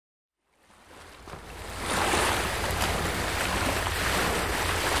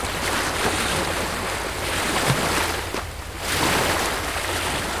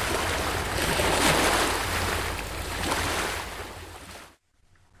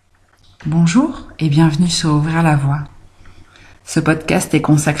Bonjour et bienvenue sur Ouvrir la voie. Ce podcast est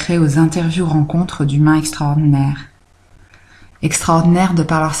consacré aux interviews-rencontres d'humains extraordinaires. Extraordinaires de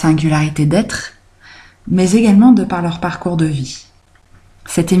par leur singularité d'être, mais également de par leur parcours de vie.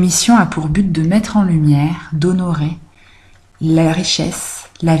 Cette émission a pour but de mettre en lumière, d'honorer la richesse,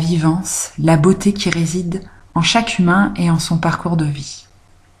 la vivance, la beauté qui réside en chaque humain et en son parcours de vie.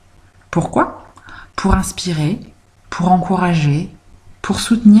 Pourquoi ? Pour inspirer, pour encourager, pour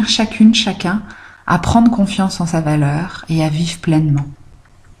soutenir chacune, chacun à prendre confiance en sa valeur et à vivre pleinement.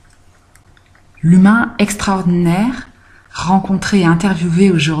 L'humain extraordinaire rencontré et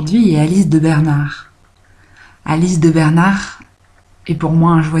interviewé aujourd'hui est Alice de Bernard. Alice de Bernard est pour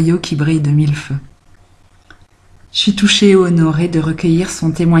moi un joyau qui brille de mille feux. Je suis touchée et honorée de recueillir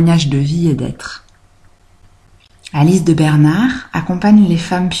son témoignage de vie et d'être. Alice de Bernard accompagne les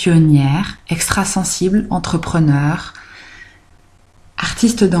femmes pionnières, extrasensibles, entrepreneurs,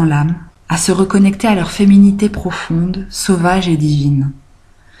 artistes dans l'âme, à se reconnecter à leur féminité profonde, sauvage et divine.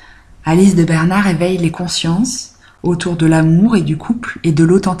 Alice de Bernard éveille les consciences autour de l'amour et du couple et de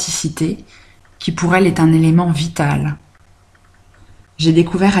l'authenticité, qui pour elle est un élément vital. J'ai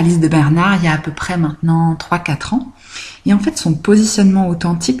découvert Alice de Bernard il y a à peu près maintenant 3-4 ans, et en fait son positionnement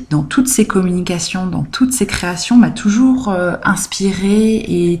authentique dans toutes ses communications, dans toutes ses créations m'a toujours inspirée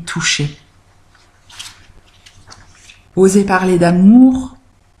et touchée. Oser parler d'amour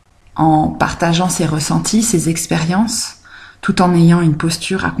en partageant ses ressentis, ses expériences, tout en ayant une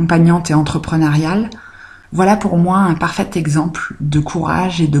posture accompagnante et entrepreneuriale, voilà pour moi un parfait exemple de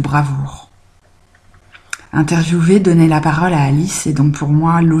courage et de bravoure. Interviewer, donner la parole à Alice est donc pour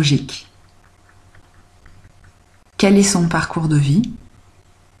moi logique. Quel est son parcours de vie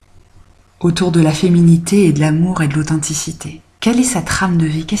autour de la féminité et de l'amour et de l'authenticité? Quelle est sa trame de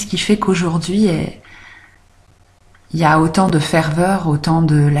vie? Qu'est-ce qui fait qu'aujourd'hui il y a autant de ferveur, autant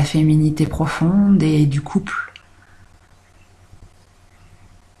de la féminité profonde et du couple?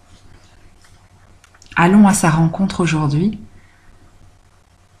 Allons à sa rencontre aujourd'hui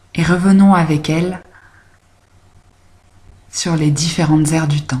et revenons avec elle sur les différentes ères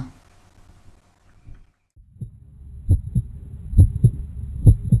du temps.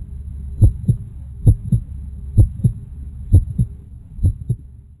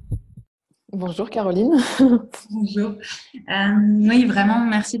 Bonjour Caroline. Bonjour. Oui, vraiment,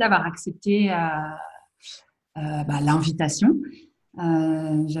 merci d'avoir accepté l'invitation.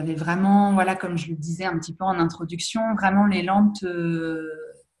 J'avais vraiment, voilà, comme je le disais un petit peu en introduction, vraiment l'élan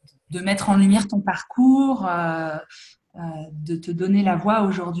de mettre en lumière ton parcours, de te donner la voix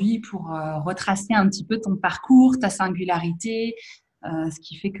aujourd'hui pour retracer un petit peu ton parcours, ta singularité, ce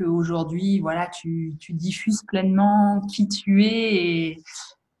qui fait qu'aujourd'hui, voilà, tu diffuses pleinement qui tu es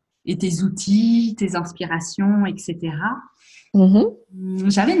et tes outils, tes inspirations, etc. Mhm.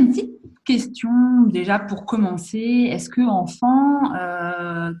 J'avais une petite question déjà pour commencer. Est-ce que enfant,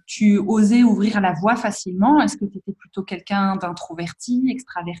 tu osais ouvrir la voie facilement? Est-ce que tu étais plutôt quelqu'un d'introverti,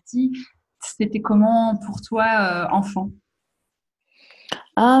 extraverti? C'était comment pour toi, enfant?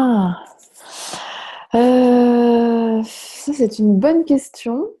 Ah, ça c'est une bonne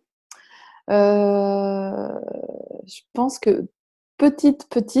question. Je pense que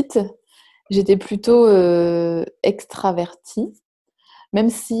petite, j'étais plutôt extravertie, même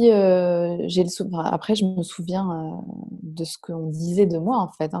si j'ai le souvenir. Après, je me souviens de ce qu'on disait de moi en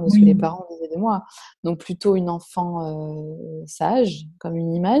fait, de ce que les Oui. parents disaient de moi. Donc plutôt une enfant sage, comme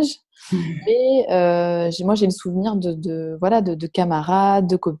une image. Mais moi, j'ai le souvenir voilà, de camarades,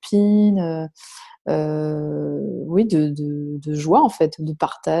 de copines, oui, de joie, en fait, de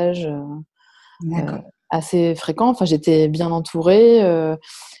partage D'accord. assez fréquent. Enfin, j'étais bien entourée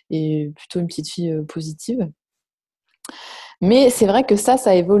et plutôt une petite fille positive. Mais c'est vrai que ça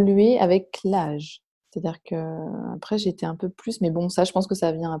a évolué avec l'âge. C'est-à-dire qu'après, j'étais un peu plus, mais bon, ça, je pense que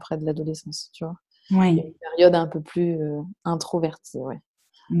ça vient après de l'adolescence, tu vois. Il y a Oui. une période un peu plus introvertie, ouais,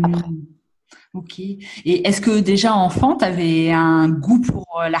 après. Hmm. Ok. Et est-ce que déjà enfant, tu avais un goût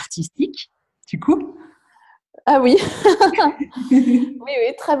pour l'artistique, du coup? Ah oui, oui,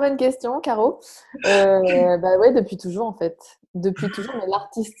 oui, très bonne question, Caro. Bah ouais, depuis toujours en fait. Depuis toujours, mais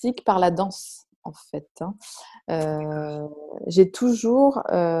l'artistique par la danse, en fait. J'ai toujours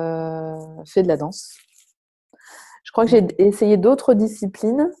fait de la danse. Je crois que j'ai essayé d'autres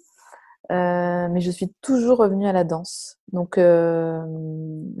disciplines, mais je suis toujours revenue à la danse. Donc,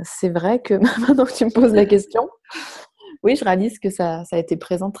 c'est vrai que maintenant que tu me poses la question, oui, je réalise que ça a été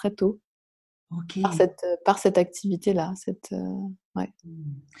présent très tôt Ok. par cette activité-là. Ouais.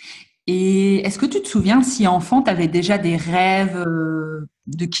 Et est-ce que tu te souviens si enfant, tu avais déjà des rêves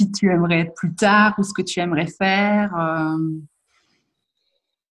de qui tu aimerais être plus tard ou ce que tu aimerais faire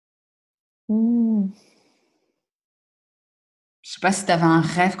Hmm. Je sais pas si tu avais un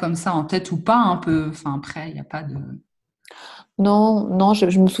rêve comme ça en tête ou pas, un peu. Enfin, après, il n'y a pas de. Non, non,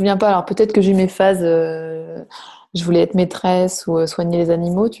 je me souviens pas. Alors peut-être que j'ai eu mes phases. Je voulais être maîtresse ou soigner les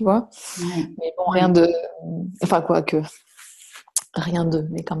animaux, tu vois. Ouais. Mais bon, rien Ouais. de. Enfin, quoi que. Rien de,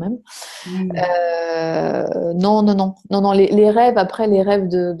 mais quand même. Oui. Non, non, non. Non, non, les rêves, après, les rêves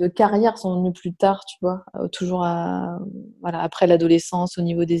de carrière sont venus plus tard, tu vois. Toujours voilà, après l'adolescence, au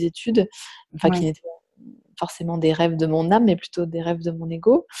niveau des études. Enfin, qui Ouais. n'étaient pas forcément des rêves de mon âme, mais plutôt des rêves de mon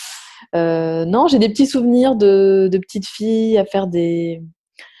ego. Non, j'ai des petits souvenirs de petites filles à faire des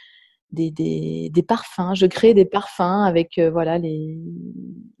parfums. Je crée des parfums avec voilà, les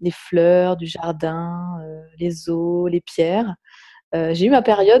fleurs du jardin, les eaux, les pierres. J'ai eu ma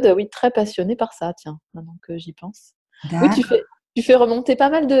période, oui, très passionnée par ça, tiens, maintenant que j'y pense. Oui, D'accord. tu fais remonter pas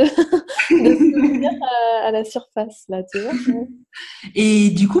mal de, de souvenirs à la surface, là, tu vois. Ouais. Et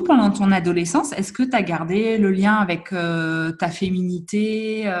du coup, pendant ton adolescence, est-ce que tu as gardé le lien avec ta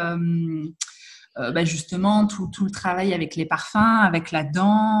féminité, bah justement tout le travail avec les parfums, avec la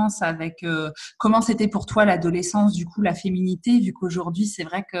danse, avec comment c'était pour toi l'adolescence, du coup la féminité, vu qu'aujourd'hui c'est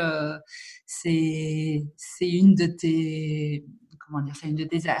vrai que c'est une de tes comment dire, c'est une de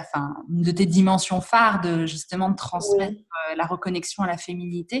tes enfin une de tes dimensions phares de justement de transmettre Oui. la reconnexion à la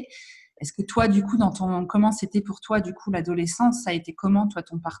féminité. Est-ce que toi, du coup, comment c'était pour toi, du coup, l'adolescence? Ça a été comment, toi,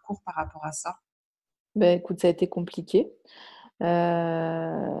 ton parcours par rapport à ça? Ben, écoute, ça a été compliqué.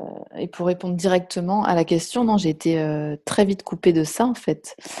 Et pour répondre directement à la question, non, j'ai été très vite coupée de ça, en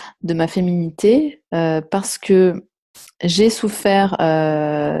fait, de ma féminité, parce que j'ai souffert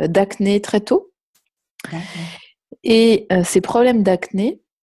d'acné très tôt. D'accord. Et ces problèmes d'acné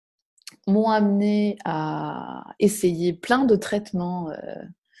m'ont amené à essayer plein de traitements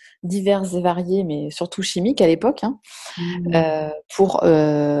divers et variés, mais surtout chimiques à l'époque, hein, Mmh.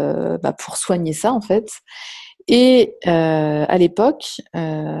 pour soigner ça, en fait. Et à l'époque,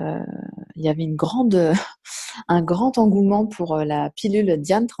 il y avait un grand engouement pour la pilule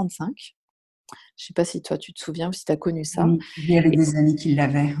Diane 35. Je ne sais pas si toi tu te souviens ou si tu as connu ça. Oui, il y avait Et des amis qui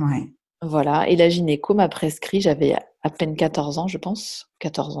l'avaient, ouais. voilà, et la gynéco m'a prescrit, j'avais à peine 14 ans, je pense,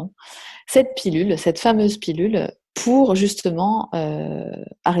 14 ans, cette pilule, cette fameuse pilule, pour justement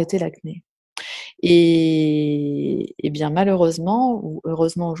arrêter l'acné. Et bien malheureusement, ou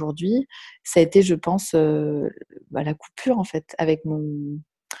heureusement aujourd'hui, ça a été, je pense, la coupure en fait avec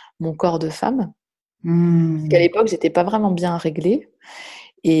mon corps de femme. Parce qu'à Mmh. l'époque, j'étais pas vraiment bien réglée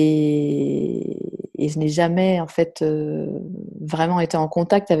et, et je n'ai jamais en fait vraiment été en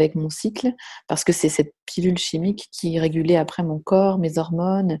contact avec mon cycle parce que c'est cette pilule chimique qui régulait après mon corps, mes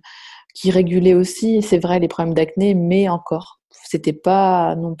hormones, qui régulait aussi, c'est vrai, les problèmes d'acné, mais encore. C'était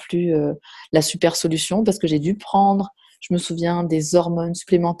pas non plus la super solution parce que j'ai dû prendre, je me souviens, des hormones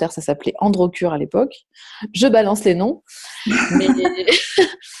supplémentaires, ça s'appelait Androcure à l'époque. Je balance les noms, mais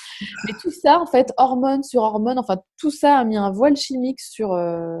mais tout ça, en fait, hormones sur hormones, enfin, tout ça a mis un voile chimique sur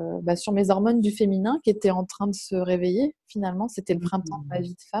mes hormones du féminin qui étaient en train de se réveiller. Finalement, c'était le printemps de ma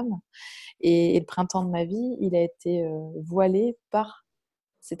vie de femme. Et le printemps de ma vie, il a été voilé par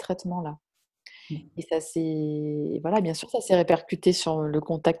ces traitements-là. Et ça s'est, voilà, bien sûr, ça s'est répercuté sur le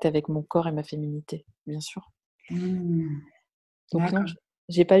contact avec mon corps et ma féminité, bien sûr. Mmh. Donc non, D'accord.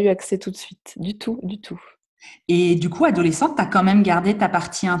 j'ai pas eu accès tout de suite, du tout, du tout. Et du coup, adolescente, tu as quand même gardé ta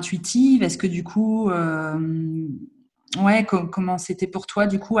partie intuitive. Est-ce que du coup, ouais, comment c'était pour toi,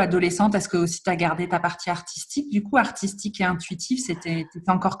 du coup, adolescente? Est-ce que aussi tu as gardé ta partie artistique? Du coup, artistique et intuitive, t'étais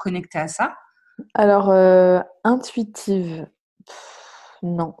encore connectée à ça? Alors, intuitive,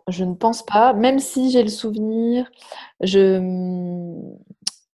 non, je ne pense pas. Même si j'ai le souvenir, je,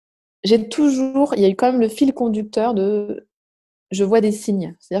 j'ai toujours, il y a eu quand même le fil conducteur de, je vois des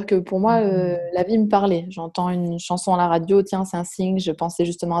signes. C'est-à-dire que pour moi, la vie me parlait. J'entends une chanson à la radio, tiens, c'est un signe. Je pensais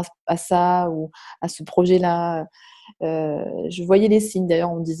justement à ça ou à ce projet-là. Je voyais les signes.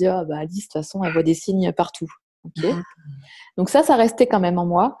 D'ailleurs, on me disait, ah, bah, Alice, de toute façon, elle voit des signes partout. Ok. Donc ça restait quand même en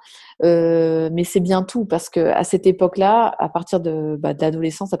moi. Mais c'est bien tout parce que à cette époque-là, à partir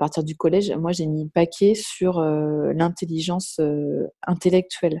d'adolescence, à partir du collège, moi j'ai mis le paquet sur l'intelligence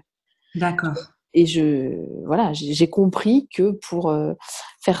intellectuelle. D'accord. Et voilà, j'ai compris que pour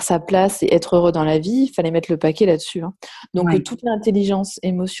faire sa place et être heureux dans la vie, il fallait mettre le paquet là-dessus, hein. Donc Oui, toute l'intelligence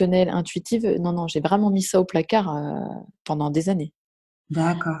émotionnelle, intuitive, non, non, j'ai vraiment mis ça au placard pendant des années.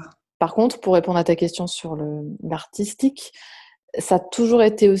 d'accord. Par contre, pour répondre à ta question sur l'artistique, ça a toujours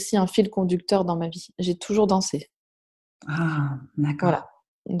été aussi un fil conducteur dans ma vie. J'ai toujours dansé. Ah, d'accord. Voilà.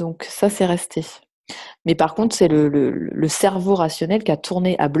 Donc ça, c'est resté. Mais par contre, c'est le cerveau rationnel qui a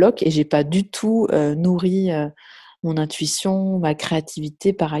tourné à bloc et j'ai pas du tout nourri mon intuition, ma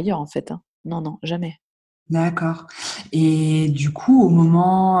créativité par ailleurs, en fait, hein. Non, non, jamais. D'accord. Et du coup, au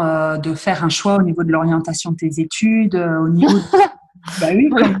moment de faire un choix au niveau de l'orientation de tes études, au niveau de... Bah oui,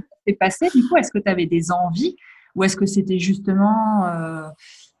 comment ça s'est passé du coup? Est-ce que tu avais des envies ou est-ce que c'était justement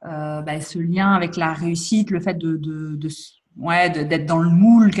ce lien avec la réussite, le fait ouais, d'être dans le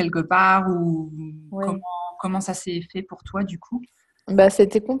moule quelque part ou comment, Oui. comment ça s'est fait pour toi du coup? Bah,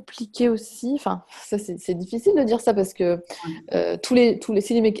 c'était compliqué aussi. Enfin, ça, c'est difficile de dire ça parce que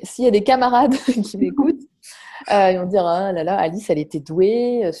s'il y a des camarades qui m'écoutent, ils vont dire ah là là, Alice, elle était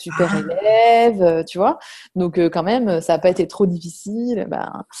douée, super Ah, élève, tu vois. Donc quand même, ça n'a pas été trop difficile.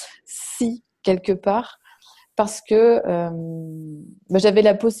 Ben, si quelque part, parce que j'avais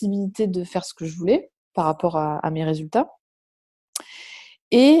la possibilité de faire ce que je voulais par rapport à mes résultats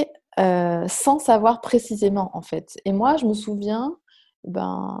et sans savoir précisément en fait. Et moi, je me souviens,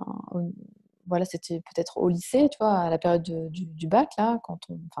 ben voilà, c'était peut-être au lycée, tu vois, à la période du bac là,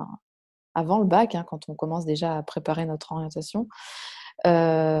 enfin avant le bac, hein, quand on commence déjà à préparer notre orientation.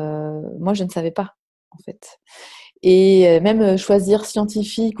 Moi, je ne savais pas en fait. Et même choisir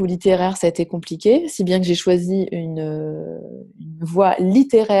scientifique ou littéraire, ça a été compliqué, si bien que j'ai choisi une voie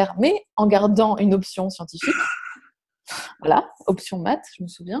littéraire, mais en gardant une option scientifique. Voilà, option maths, je me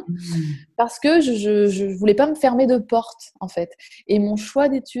souviens. hmm, Parce que je voulais pas me fermer de porte, en fait. Et mon choix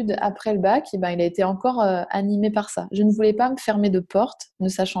d'études après le bac, eh ben, il a été encore animé par ça. Je ne voulais pas me fermer de porte, ne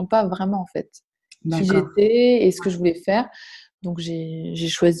sachant pas vraiment, en fait, qui d'accord. j'étais et ce que je voulais faire. Donc, j'ai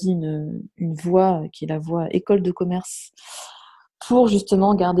choisi une voie qui est la voie école de commerce pour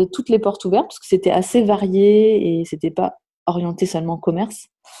justement garder toutes les portes ouvertes, parce que c'était assez varié et c'était pas orienté seulement commerce.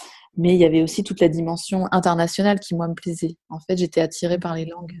 Mais il y avait aussi toute la dimension internationale qui, moi, me plaisait. En fait, j'étais attirée par les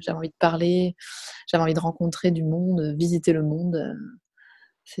langues. J'avais envie de parler, j'avais envie de rencontrer du monde, visiter le monde.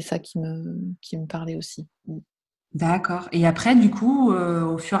 C'est ça qui me parlait aussi. D'accord. Et après, du coup,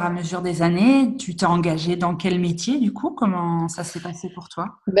 au fur et à mesure des années, tu t'es engagé dans quel métier, du coup? Comment ça s'est passé pour toi?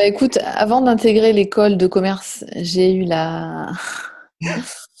 Bah écoute, avant d'intégrer l'école de commerce, j'ai eu la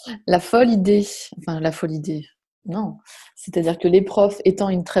folle idée, enfin la folle idée, non, c'est-à-dire que les profs, étant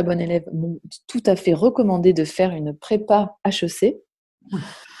une très bonne élève, m'ont tout à fait recommandé de faire une prépa HEC. Oui.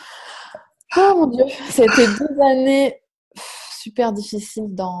 Oh mon Dieu, ça a été 2 années super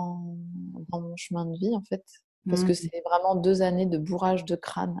difficiles dans mon chemin de vie en fait, parce que Hmm. c'est vraiment 2 années de bourrage de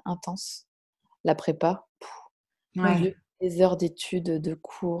crâne intense, la prépa. Mon Ouais. Dieu, des heures d'études, de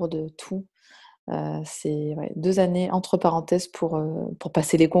cours, de tout. C'est ouais, 2 années entre parenthèses pour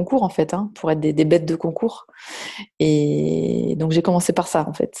passer les concours en fait, hein, pour être des bêtes de concours. Et donc j'ai commencé par ça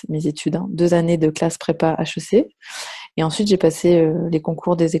en fait, mes études, hein. 2 années de classe prépa HEC. Et ensuite j'ai passé les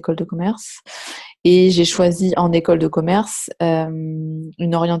concours des écoles de commerce. Et j'ai choisi en école de commerce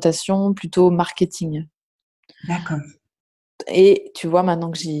une orientation plutôt marketing. D'accord. Et tu vois,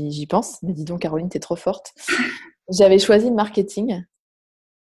 maintenant que j'y pense, mais dis donc Caroline, t'es trop forte. J'avais choisi le marketing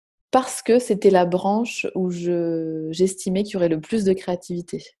parce que c'était la branche où j'estimais qu'il y aurait le plus de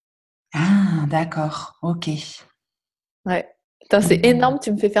créativité. Ah, d'accord. Ok. Ouais. Putain, c'est Hmm. énorme,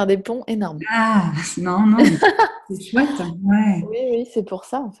 tu me fais faire des ponts énormes. Ah, non, non, mais c'est chouette. Ouais. Oui, oui, c'est pour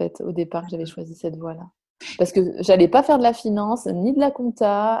ça, en fait, au départ, que j'avais choisi cette voie-là. Parce que j'allais pas faire de la finance, ni de la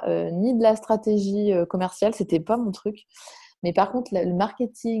compta, ni de la stratégie commerciale, c'était pas mon truc. Mais par contre, le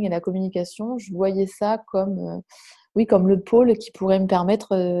marketing et la communication, je voyais ça comme, oui, comme le pôle qui pourrait me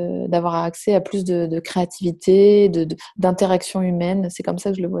permettre d'avoir accès à plus de créativité, d'interaction humaine. C'est comme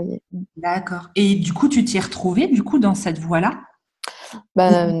ça que je le voyais. D'accord. Et du coup, tu t'y es retrouvée, du coup, dans cette voie-là? Au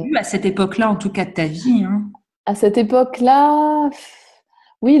Ben, début, à cette époque-là, en tout cas de ta vie, hein. à cette époque-là,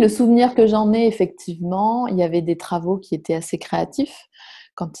 oui, le souvenir que j'en ai, effectivement, il y avait des travaux qui étaient assez créatifs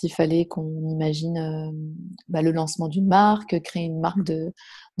quand il fallait qu'on imagine le lancement d'une marque, créer une marque de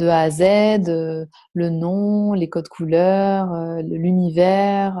A à Z, le nom, les codes couleurs,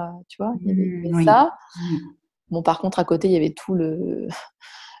 l'univers, tu vois, il y avait Oui. ça. Oui. Bon, par contre, à côté, il y avait tout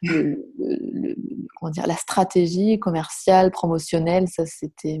comment dire, la stratégie commerciale, promotionnelle, ça,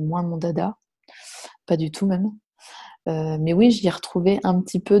 c'était moins mon dada, pas du tout même. Mais oui, j'y ai retrouvé un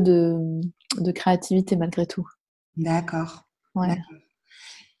petit peu de créativité malgré tout. D'accord. Ouais. D'accord.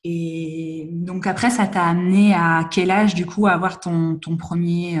 Et donc après, ça t'a amené à quel âge, du coup, à avoir ton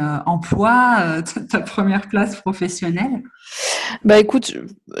premier emploi, ta première place professionnelle? Bah écoute,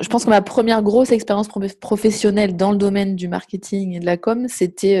 je pense que ma première grosse expérience professionnelle dans le domaine du marketing et de la com,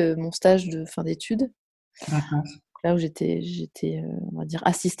 c'était mon stage de fin d'études. D'accord. Là où j'étais, on va dire,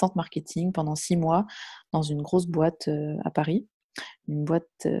 assistante marketing pendant 6 mois dans une grosse boîte à Paris, une boîte,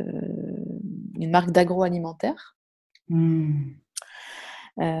 une marque d'agroalimentaire Hmm.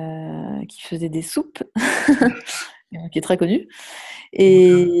 qui faisait des soupes. qui est très connu. D'accord.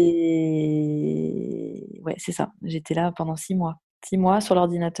 Et ouais, c'est ça. J'étais là pendant 6 mois. 6 mois sur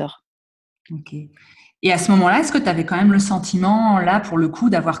l'ordinateur. Ok. Et à ce moment-là, est-ce que tu avais quand même le sentiment, là, pour le coup,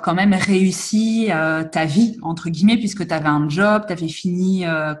 d'avoir quand même réussi ta vie, entre guillemets, puisque tu avais un job, tu avais fini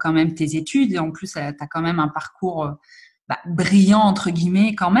quand même tes études, et en plus, tu as quand même un parcours brillant, entre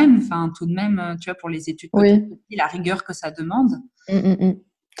guillemets, quand même, enfin, tout de même, tu vois, pour les études que tu as Oui. fait, la rigueur que ça demande. Mm, mm, mm.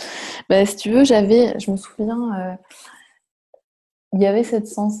 Bah, si tu veux, je me souviens, il y avait cette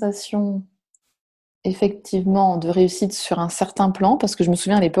sensation effectivement de réussite sur un certain plan, parce que je me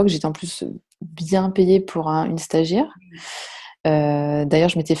souviens à l'époque, j'étais en plus bien payée pour une stagiaire. D'ailleurs,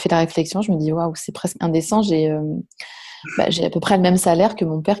 je m'étais fait la réflexion, je me dis waouh, c'est presque indécent. J'ai à peu près le même salaire que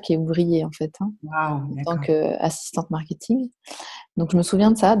mon père qui est ouvrier en fait, hein, Waouh, en tant d'accord. qu'assistante marketing. Donc je me souviens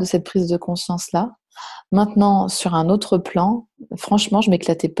de ça, de cette prise de conscience-là. Maintenant, sur un autre plan, franchement, je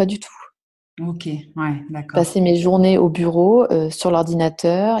m'éclatais pas du tout. Ok, ouais, d'accord. Passer mes journées au bureau, sur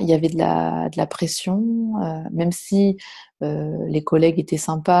l'ordinateur, il y avait de la pression, même si les collègues étaient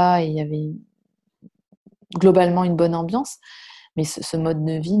sympas et il y avait globalement une bonne ambiance, mais ce mode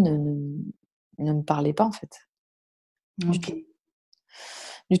de vie ne me parlait pas en fait, du Ok. tout.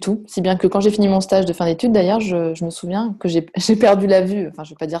 Du tout. Si bien que quand j'ai fini mon stage de fin d'études, d'ailleurs, je me souviens que j'ai perdu la vue, enfin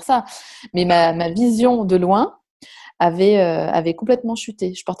je ne veux pas dire ça, mais ma vision de loin avait complètement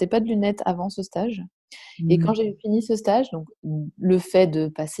chuté. Je portais pas de lunettes avant ce stage. Et quand Hmm. j'ai fini ce stage, donc le fait de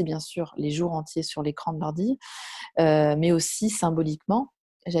passer bien sûr les jours entiers sur l'écran de l'ordi, mais aussi symboliquement,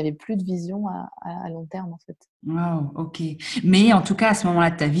 j'avais plus de vision à long terme en fait. Wow, ok. Mais en tout cas, à ce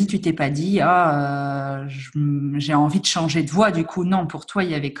moment-là de ta vie, tu t'es pas dit, j'ai envie de changer de voie. Du coup, non, pour toi,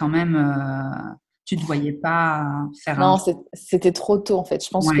 il y avait quand même, tu te voyais pas faire un. Non, c'était trop tôt en fait. Je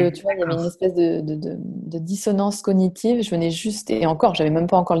pense que Ouais, tu vois, il y avait une d'accord. espèce de dissonance cognitive. Je venais juste, et encore, j'avais même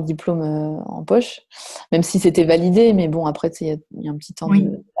pas encore le diplôme en poche, même si c'était validé. Mais bon, après, tu sais, il y a un petit temps de Oui,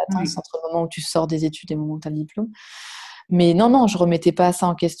 latence oui, entre le moment où tu sors des études et le moment où tu as le diplôme. Mais non, non, je remettais pas ça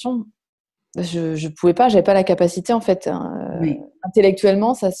en question. Je pouvais pas, j'avais pas la capacité en fait, hein, oui.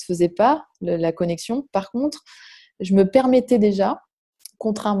 intellectuellement, ça se faisait pas, la connexion. Par contre, je me permettais déjà,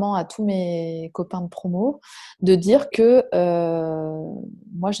 contrairement à tous mes copains de promo, de dire que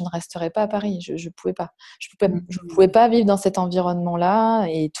moi, je ne resterais pas à Paris. Je pouvais pas. Je Mhm. pouvais pas vivre dans cet environnement-là.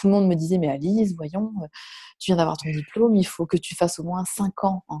 Et tout le monde me disait, mais Alice, voyons, tu viens d'avoir ton diplôme, il faut que tu fasses au moins 5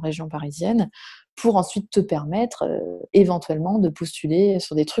 ans en région parisienne pour ensuite te permettre éventuellement de postuler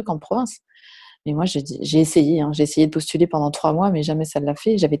sur des trucs en province. Mais moi, j'ai essayé, hein. J'ai essayé de postuler pendant 3 mois, mais jamais ça ne l'a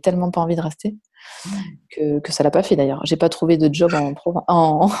fait. J'avais tellement pas envie de rester que ça l'a pas fait d'ailleurs. J'ai pas trouvé de job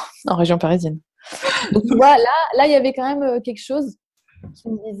en région parisienne. Donc tu vois, là, il y avait quand même quelque chose qui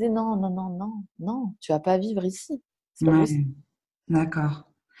me disait non, non, non, non, non, tu vas pas vivre ici. C'est pas possible. Ouais, d'accord.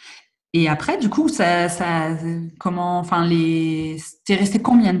 Et après, du coup, comment, enfin, t'es resté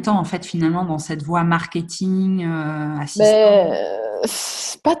combien de temps, en fait, finalement, dans cette voie marketing, assistant? Mais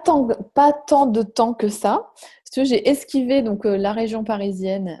pas tant de temps que ça. Si tu veux, j'ai esquivé donc la région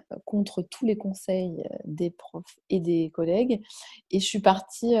parisienne contre tous les conseils des profs et des collègues, et je suis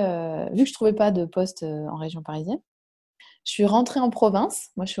partie. Vu que je trouvais pas de poste en région parisienne, je suis rentrée en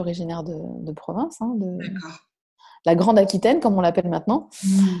province. Moi, je suis originaire de province, hein, de D'accord. la Grande Aquitaine, comme on l'appelle maintenant.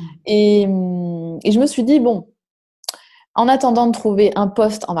 Hmm. Et je me suis dit, bon, en attendant de trouver un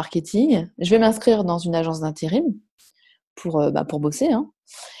poste en marketing, je vais m'inscrire dans une agence d'intérim pour bosser, hein.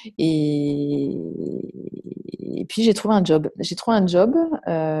 Et, et puis, j'ai trouvé un job. J'ai trouvé un job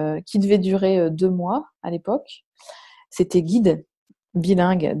qui devait durer 2 mois à l'époque. C'était guide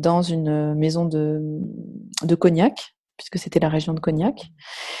bilingue dans une maison de Cognac, puisque c'était la région de Cognac.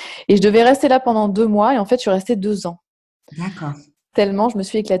 Et je devais rester là pendant 2 mois. Et en fait, je suis restée 2 ans. D'accord. Tellement je me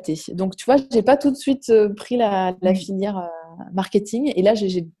suis éclatée. Donc, tu vois, j'ai pas tout de suite pris la Oui. filière marketing. Et là,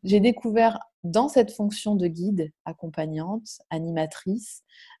 j'ai découvert dans cette fonction de guide, accompagnante, animatrice,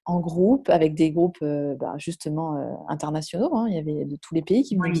 en groupe, avec des groupes justement internationaux, hein. Il y avait de tous les pays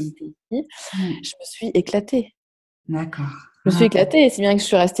qui venaient Oui. visiter ici. Oui. Je me suis éclatée. D'accord. Je me suis Ah, éclatée, et si bien que je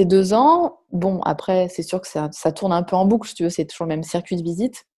suis restée 2 ans. Bon, après, c'est sûr que ça tourne un peu en boucle, si tu veux, c'est toujours le même circuit de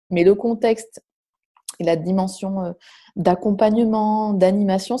visite. Mais le contexte et la dimension d'accompagnement,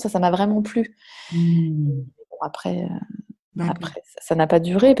 d'animation, ça m'a vraiment plu. hmm. Bon, après, D'accord. ça n'a pas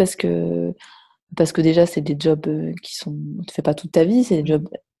duré parce que déjà, c'est des jobs qui sont. Tu ne fais pas toute ta vie, c'est des jobs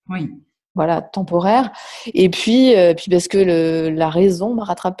Oui. voilà, temporaires. Et puis parce que la raison m'a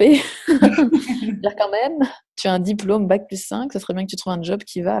rattrapée. Dire quand même, tu as un diplôme bac+5, ça serait bien que tu trouves un job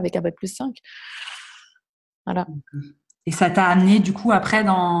qui va avec un bac+5. Voilà. Et ça t'a amené, du coup, après,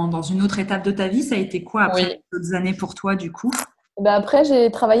 dans une autre étape de ta vie, ça a été quoi après Oui. les autres années pour toi, du coup? Bah, après,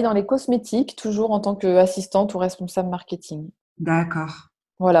 j'ai travaillé dans les cosmétiques, toujours en tant qu'assistante ou responsable marketing. D'accord.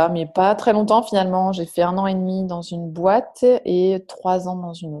 Voilà, mais pas très longtemps finalement. J'ai fait 1 an et demi dans une boîte et 3 ans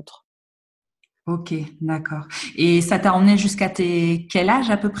dans une autre. Ok, d'accord. Et ça t'a emmené jusqu'à quel âge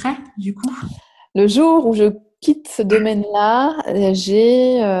à peu près, du coup? Le jour où je quitte ce domaine-là,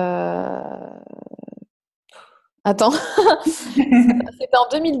 j'ai... Attends, c'était en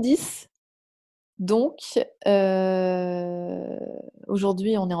 2010. Donc,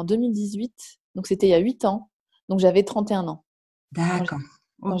 aujourd'hui, on est en 2018. Donc, c'était il y a 8 ans. Donc, j'avais 31 ans quand j'ai D'accord.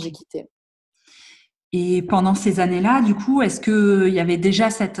 quand Ok. j'ai quitté. Et pendant ces années-là, du coup, est-ce que il y avait déjà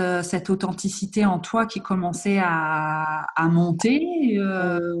cette authenticité en toi qui commençait à monter?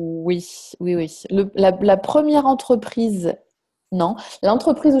 Oui, oui, oui. La première entreprise, non.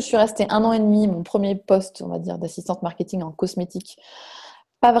 L'entreprise où je suis restée 1 an et demi, mon premier poste, on va dire, d'assistante marketing en cosmétique,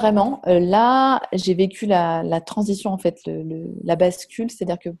 pas vraiment. Là, j'ai vécu la transition, en fait, la bascule.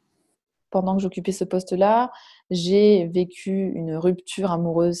 C'est-à-dire que pendant que j'occupais ce poste-là, j'ai vécu une rupture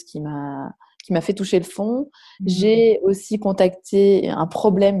amoureuse qui m'a fait toucher le fond. Hmm, J'ai aussi contacté un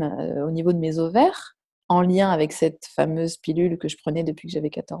problème au niveau de mes ovaires, en lien avec cette fameuse pilule que je prenais depuis que j'avais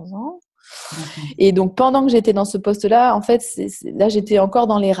 14 ans. d'accord. Et donc, pendant que j'étais dans ce poste-là, en fait, là, j'étais encore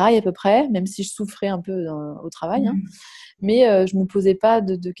dans les rails à peu près, même si je souffrais un peu au travail, hein. Hmm, Mais je ne me posais pas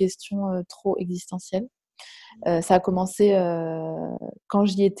de questions trop existentielles. Ça a commencé quand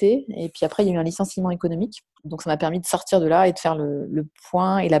j'y étais, et puis après, il y a eu un licenciement économique. Donc, ça m'a permis de sortir de là et de faire le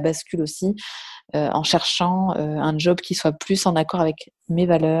point et la bascule aussi, en cherchant un job qui soit plus en accord avec mes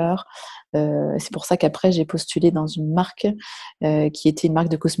valeurs. C'est pour ça qu'après, j'ai postulé dans une marque qui était une marque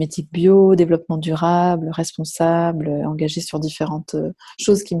de cosmétiques bio, développement durable, responsable, engagée sur différentes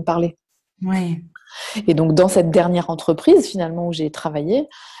choses qui me parlaient. oui, Et donc, dans cette dernière entreprise, finalement, où j'ai travaillé,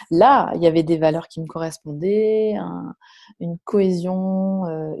 là, il y avait des valeurs qui me correspondaient, une cohésion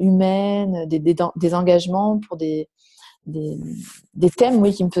humaine, des engagements pour des, des thèmes,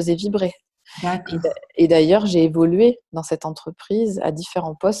 oui, qui me faisaient vibrer. Et, d'accord. et d'ailleurs, j'ai évolué dans cette entreprise à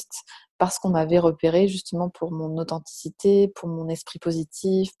différents postes parce qu'on m'avait repéré justement pour mon authenticité, pour mon esprit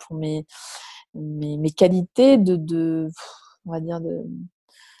positif, pour mes qualités on va dire,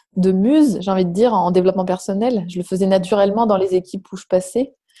 de muse, j'ai envie de dire, en développement personnel. Je le faisais naturellement dans les équipes où je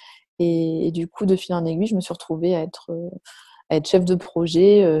passais. Et du coup, de fil en aiguille, je me suis retrouvée à être chef de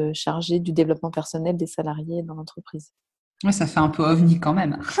projet chargée du développement personnel des salariés dans l'entreprise. Ouais, ça fait un peu ovni quand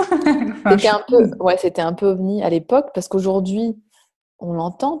même. Enfin, C'était je un peu, trouve. ouais, c'était un peu ovni à l'époque parce qu'aujourd'hui, on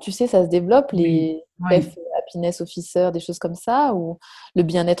l'entend, tu sais, ça se développe, Oui, les oui, chefs happiness officer, des choses comme ça, ou le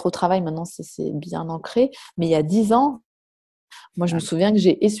bien-être au travail, maintenant, c'est bien ancré. Mais il y a 10 ans, moi, je me souviens que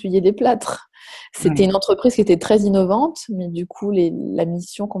j'ai essuyé des plâtres. C'était oui. une entreprise qui était très innovante, mais du coup, la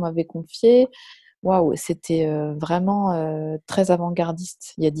mission qu'on m'avait confiée, waouh, c'était vraiment très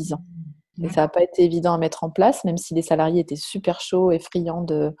avant-gardiste il y a 10 ans. Et ça n'a D'accord. pas été évident à mettre en place, même si les salariés étaient super chauds et friands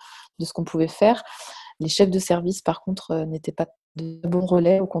de ce qu'on pouvait faire. Les chefs de service, par contre, n'étaient pas de bons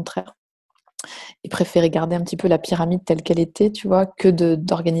relais, au contraire. Ils préféraient garder un petit peu la pyramide telle qu'elle était, tu vois, que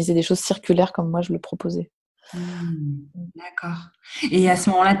d'organiser des choses circulaires comme moi je le proposais. Hmm, d'accord. Et à ce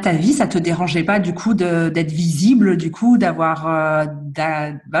moment-là de ta vie, ça te dérangeait pas du coup d'être visible, du coup, bah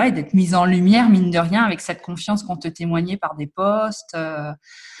ouais, d'être mise en lumière, mine de rien, avec cette confiance qu'on te témoignait par des posts.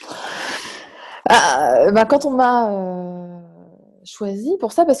 Ah, bah, quand on m'a choisi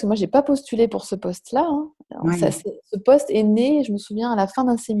pour ça, parce que moi, j'ai pas postulé pour ce poste-là, hein. Alors, Oui, ce poste est né, je me souviens, à la fin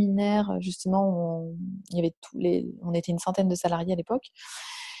d'un séminaire, justement, il y avait on était une centaine de salariés à l'époque.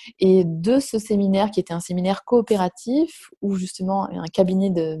 Et de ce séminaire, qui était un séminaire coopératif, où justement un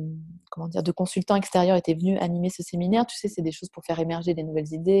cabinet comment dire, de consultants extérieurs était venu animer ce séminaire. Tu sais, c'est des choses pour faire émerger des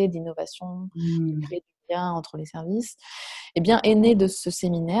nouvelles idées, d'innovation, de hmm, créer du lien entre les services. Eh bien, est né de ce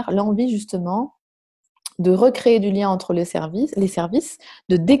séminaire l'envie justement de recréer du lien entre les services,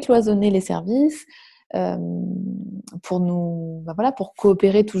 de décloisonner les services euh, pour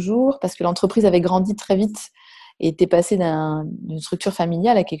coopérer toujours, parce que l'entreprise avait grandi très vite et était passée d'une structure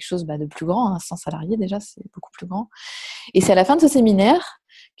familiale à quelque chose de plus grand, hein, 100 salariés déjà, c'est beaucoup plus grand. Et c'est à la fin de ce séminaire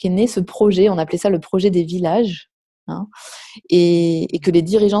qu'est né ce projet, on appelait ça le projet des villages, hein, et que les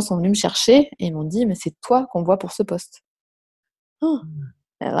dirigeants sont venus me chercher et m'ont dit, mais c'est toi qu'on voit pour ce poste. Oh,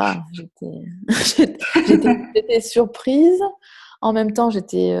 et là, j'étais surprise. En même temps,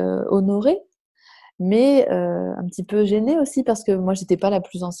 j'étais honorée, mais un petit peu gênée aussi parce que moi, j'étais pas la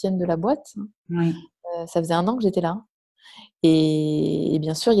plus ancienne de la boîte. oui. Ça faisait 1 an que j'étais là. Et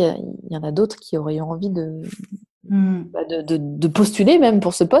bien sûr, il y en a d'autres qui auraient eu envie Hmm, de postuler même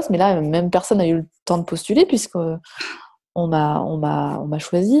pour ce poste, mais là, même personne n'a eu le temps de postuler puisque on m'a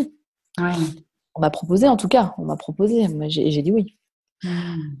choisi. oui. On m'a proposé, en tout cas. On m'a proposé. Moi, j'ai dit oui.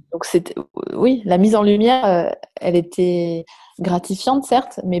 Hmm. Donc, oui, la mise en lumière, elle était gratifiante,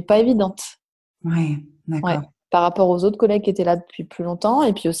 certes, mais pas évidente. Ouais, Ouais. d'accord. Par rapport aux autres collègues qui étaient là depuis plus longtemps,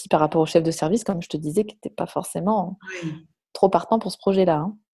 et puis aussi par rapport au chef de service, comme je te disais, qui n'était pas forcément Oui. trop partant pour ce projet-là.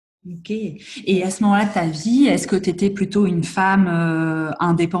 Hein. Ok. Et à ce moment-là de ta vie, est-ce que tu étais plutôt une femme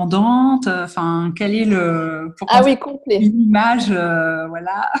indépendante? Enfin, quel est pour qu'on Ah se fasse oui, complet. une image,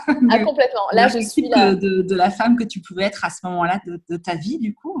 voilà, Ah, complètement. Là, je suis l'archétype là. de la femme que tu pouvais être à ce moment-là de ta vie,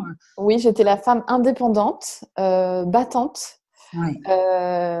 du coup? Oui, j'étais la femme indépendante, battante, Ouais,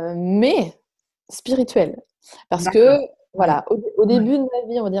 mais spirituelle. Parce que, d'accord. Oui, voilà, au ouais, début de ma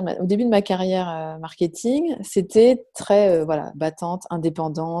vie, on va dire, au début de ma carrière marketing, c'était très voilà, battante,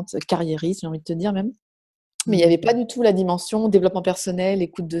 indépendante, carriériste, j'ai envie de te dire même. Mais il n'y avait mm, pas du tout la dimension développement personnel,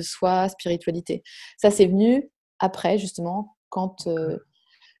 écoute de soi, spiritualité. Ça, c'est venu après, justement, quand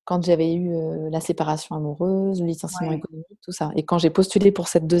j'avais eu la séparation amoureuse, le licenciement ouais, économique, tout ça. Et quand j'ai postulé pour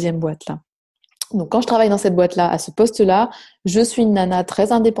cette deuxième boîte-là. Donc, quand je travaille dans cette boîte-là, à ce poste-là, je suis une nana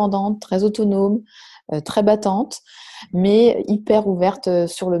très indépendante, très autonome, très battante, mais hyper ouverte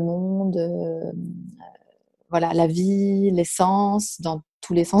sur le monde, voilà, la vie, l'essence, dans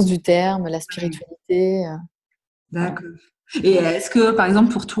tous les sens du terme, la ouais, spiritualité. Voilà. d'accord. Et est-ce que, par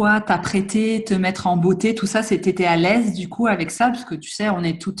exemple, pour toi, t'apprêter, te mettre en beauté, tout ça, t'étais à l'aise du coup avec ça? Parce que tu sais, on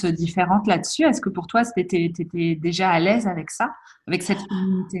est toutes différentes là-dessus. Est-ce que pour toi, t'étais déjà à l'aise avec ça, avec cette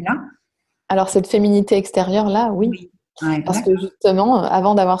féminité-là? Alors, cette féminité extérieure-là, oui. Oui. Ouais, Parce que d'accord. justement,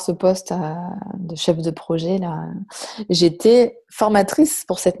 avant d'avoir ce poste de chef de projet, là, j'étais formatrice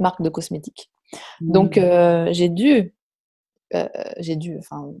pour cette marque de cosmétiques. Donc, Mm. euh,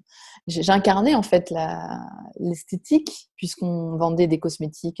 enfin, j'incarnais en fait l'esthétique, puisqu'on vendait des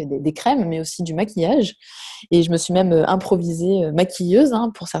cosmétiques, des crèmes, mais aussi du maquillage. Et je me suis même improvisée maquilleuse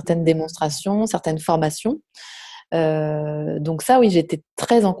hein, pour certaines démonstrations, certaines formations. Donc ça, oui, j'étais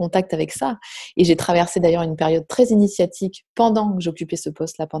très en contact avec ça. Et j'ai traversé d'ailleurs une période très initiatique pendant que j'occupais ce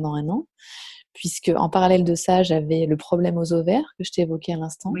poste-là pendant un an, puisque en parallèle de ça, j'avais le problème aux ovaires que je t'ai évoqué à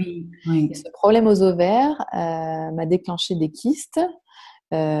l'instant. Oui, Et oui. ce problème aux ovaires m'a déclenché des kystes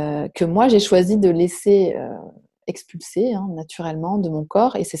que moi, j'ai choisi de laisser expulser hein, naturellement de mon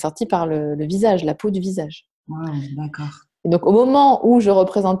corps. Et c'est sorti par le visage, la peau du visage. Wow, d'accord. Et donc au moment où je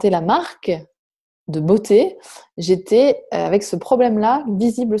représentais la marque, de beauté, j'étais avec ce problème-là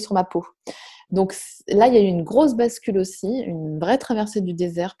visible sur ma peau. Donc là, il y a eu une grosse bascule aussi, une vraie traversée du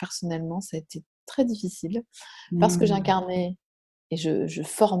désert. Personnellement, ça a été très difficile parce que Mm. j'incarnais et je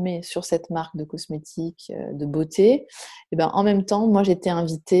formais sur cette marque de cosmétiques, de beauté. Et ben, en même temps, moi, j'étais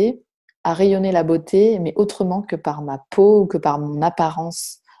invitée à rayonner la beauté, mais autrement que par ma peau ou que par mon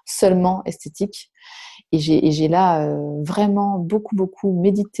apparence seulement esthétique. Et j'ai là vraiment beaucoup, beaucoup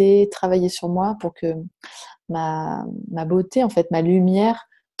médité, travaillé sur moi pour que ma beauté, en fait, ma lumière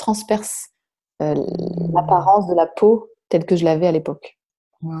transperce euh, Mm. l'apparence de la peau telle que je l'avais à l'époque.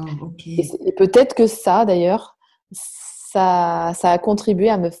 Wow, ok. Et peut-être que ça, d'ailleurs, ça a contribué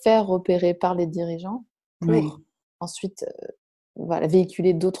à me faire repérer par les dirigeants pour Oui. ensuite voilà,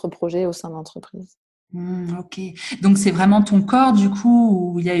 véhiculer d'autres projets au sein de l'entreprise. Ok. Donc c'est vraiment ton corps du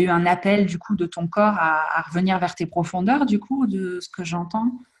coup où il y a eu un appel du coup de ton corps à revenir vers tes profondeurs du coup de ce que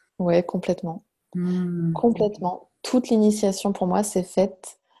j'entends. Ouais, complètement. Ok. Complètement. Toute l'initiation pour moi s'est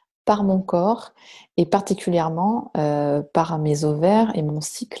faite par mon corps et particulièrement par mes ovaires et mon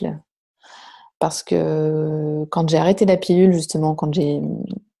cycle. Parce que quand j'ai arrêté la pilule, justement, quand j'ai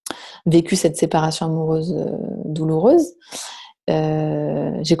vécu cette séparation amoureuse douloureuse,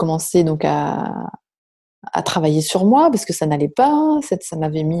 j'ai commencé donc à travailler sur moi parce que ça n'allait pas, ça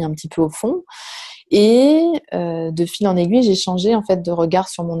m'avait mis un petit peu au fond. Et de fil en aiguille, j'ai changé en fait de regard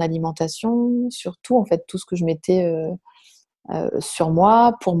sur mon alimentation, sur tout en fait tout ce que je mettais sur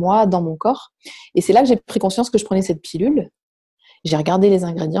moi, pour moi, dans mon corps. Et c'est là que j'ai pris conscience que je prenais cette pilule. J'ai regardé les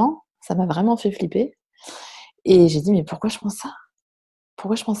ingrédients, ça m'a vraiment fait flipper. Et j'ai dit, mais pourquoi je prends ça?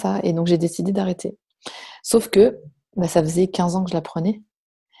 Pourquoi je prends ça? Et donc j'ai décidé d'arrêter. Sauf que bah, ça faisait 15 ans que je la prenais.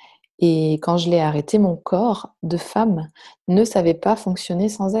 Et quand je l'ai arrêtée, mon corps de femme ne savait pas fonctionner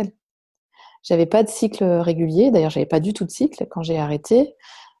sans elle. J'avais pas de cycle régulier. D'ailleurs, j'avais pas du tout de cycle quand j'ai arrêté.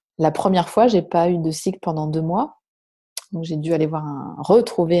 La première fois, j'ai pas eu de cycle pendant 2 mois. Donc j'ai dû aller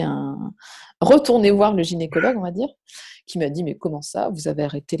retourner voir le gynécologue, on va dire, qui m'a dit mais comment ça, vous avez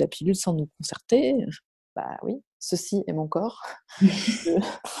arrêté la pilule sans nous concerter? Bah oui, ceci est mon corps. Je,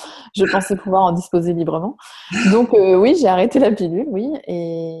 je pensais pouvoir en disposer librement. Donc oui, j'ai arrêté la pilule, oui,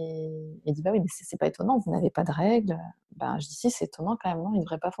 et il dit bah oui, mais c'est pas étonnant, vous n'avez pas de règles. Ben je dis si, c'est étonnant quand même, non, il ne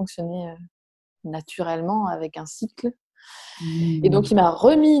devrait pas fonctionner naturellement avec un cycle. Et donc Mm. il m'a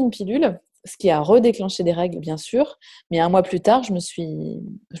remis une pilule ce qui a redéclenché des règles, bien sûr. Mais un mois plus tard, je me suis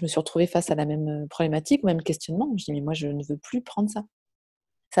retrouvée face à la même problématique, au même questionnement. Je dis, mais moi, je ne veux plus prendre ça.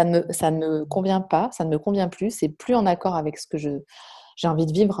 Ça ne me convient pas, ça ne me convient plus. C'est plus en accord avec ce que j'ai envie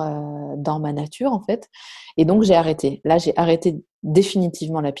de vivre dans ma nature, en fait. Et donc, j'ai arrêté. Là, j'ai arrêté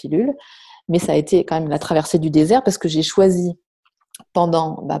définitivement la pilule. Mais ça a été quand même la traversée du désert parce que j'ai choisi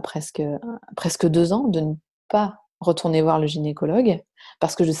pendant presque 2 ans de ne pas retourner voir le gynécologue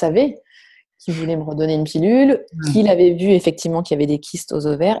parce que je savais qu'il voulait me redonner une pilule, qu'il avait vu effectivement qu'il y avait des kystes aux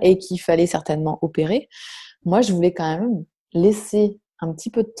ovaires et qu'il fallait certainement opérer. Moi, je voulais quand même laisser un petit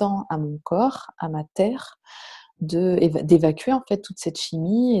peu de temps à mon corps, à ma terre, d'évacuer en fait toute cette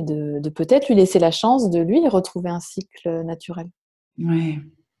chimie et de peut-être lui laisser la chance de lui retrouver un cycle naturel. Ouais.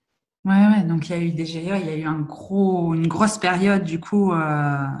 Ouais. Donc il y a eu déjà, il y a eu une grosse période du coup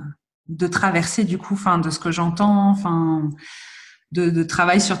de traversée du coup, enfin de ce que j'entends, enfin de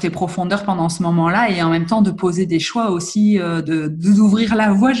travail sur tes profondeurs pendant ce moment-là et en même temps de poser des choix aussi, d'ouvrir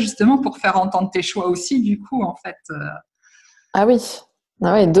la voie justement pour faire entendre tes choix aussi du coup en fait. Ah oui,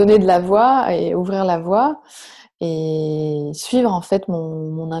 ah ouais, donner de la voix et ouvrir la voie et suivre en fait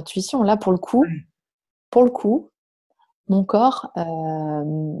mon intuition. Là, pour le coup, mon corps,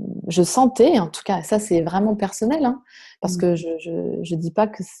 je sentais, en tout cas, ça c'est vraiment personnel, hein, parce que je dis pas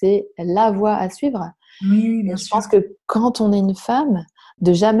que c'est la voie à suivre. Oui, Mais bien je sûr. pense que quand on est une femme,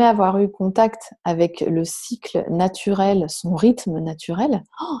 de jamais avoir eu contact avec le cycle naturel, son rythme naturel,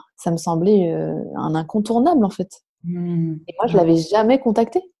 ça me semblait un incontournable en fait. Et moi, je l'avais jamais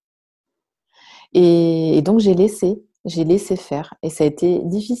contacté. Et donc, j'ai laissé faire. Et ça a été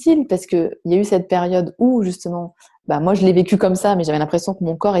difficile parce qu'il y a eu cette période où, justement, moi, je l'ai vécu comme ça, mais j'avais l'impression que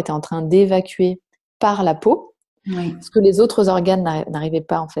mon corps était en train d'évacuer par la peau. Oui. Ce que les autres organes n'arrivaient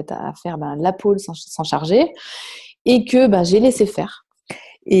pas, en fait, à faire, la peau s'en chargeait. Et que j'ai laissé faire.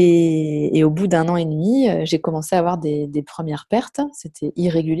 Et au bout d'1 an et demi, j'ai commencé à avoir des premières pertes. C'était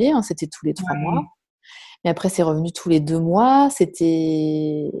irrégulier, hein, c'était tous les 3 mois. Mais après, c'est revenu tous les 2 mois.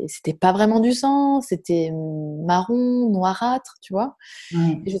 C'était pas vraiment du sang, c'était marron, noirâtre, tu vois.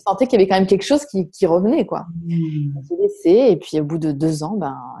 Ouais. Et je sentais qu'il y avait quand même quelque chose qui revenait, quoi. J'ai laissé, et puis au bout de 2 ans,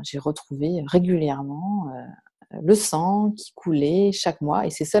 j'ai retrouvé régulièrement le sang qui coulait chaque mois. Et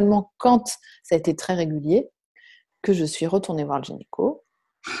c'est seulement quand ça a été très régulier que je suis retournée voir le gynéco,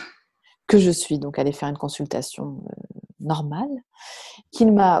 que je suis donc allée faire une consultation normale,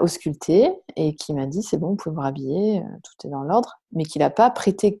 qu'il m'a auscultée et qui m'a dit c'est bon, vous pouvez vous rhabiller, tout est dans l'ordre, mais qu'il n'a pas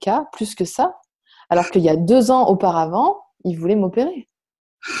prêté cas plus que ça, alors qu'il y a 2 ans auparavant, il voulait m'opérer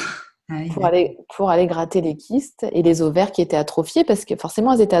Ah oui, pour aller gratter les kystes et les ovaires qui étaient atrophiés, parce que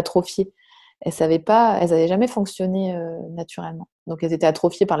forcément elles étaient atrophiées. Elles n'avaient jamais fonctionné naturellement. Donc elles étaient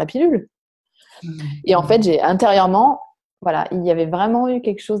atrophiées par la pilule. Et en fait, j'ai intérieurement, voilà, il y avait vraiment eu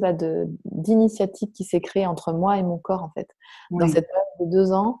quelque chose là d'initiatique qui s'est créé entre moi et mon corps, en fait, dans oui. cette période de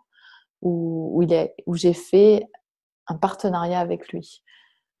 2 ans où j'ai fait un partenariat avec lui.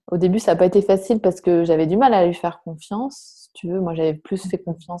 Au début, ça n'a pas été facile parce que j'avais du mal à lui faire confiance. Si tu veux, moi, j'avais plus fait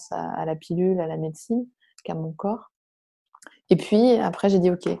confiance à la pilule, à la médecine qu'à mon corps. Et puis, après, j'ai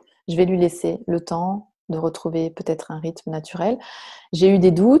dit, OK, je vais lui laisser le temps de retrouver peut-être un rythme naturel. J'ai eu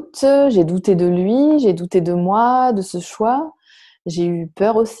des doutes, j'ai douté de lui, j'ai douté de moi, de ce choix. J'ai eu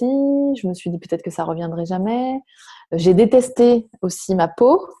peur aussi, je me suis dit peut-être que ça reviendrait jamais. J'ai détesté aussi ma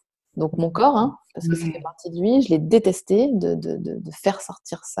peau, donc mon corps, hein, parce que ça fait partie de lui. Je l'ai détesté de faire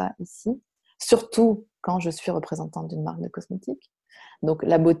sortir ça ici, surtout quand je suis représentante d'une marque de cosmétiques. Donc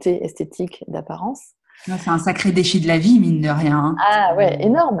la beauté esthétique d'apparence. Ouais, c'est un sacré défi de la vie, mine de rien. Hein. Ah ouais,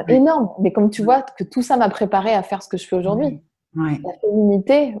 énorme, Ouais. énorme. Mais comme tu vois, que tout ça m'a préparée à faire ce que je fais aujourd'hui. Ouais. La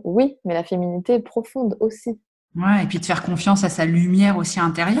féminité, oui, mais la féminité profonde aussi. Ouais, et puis de faire confiance à sa lumière aussi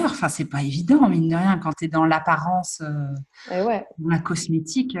intérieure. Enfin, c'est pas évident, mine de rien, quand tu es dans l'apparence, Et ouais. dans la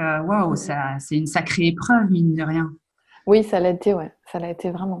cosmétique, waouh, ça, c'est une sacrée épreuve, mine de rien. Oui, ça l'a été, ouais. Ça l'a été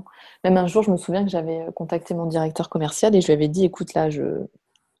vraiment. Même un jour, je me souviens que j'avais contacté mon directeur commercial et je lui avais dit, écoute, là, je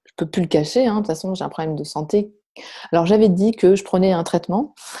peux plus le cacher, hein, de toute façon, j'ai un problème de santé. Alors, j'avais dit que je prenais un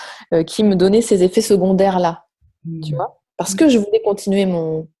traitement qui me donnait ces effets secondaires-là, tu Mm. vois, parce que je voulais continuer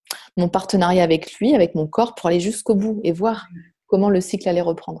mon partenariat avec lui, avec mon corps, pour aller jusqu'au bout et voir comment le cycle allait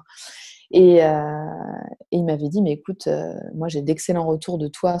reprendre. Et, il m'avait dit, mais écoute, moi j'ai d'excellents retours de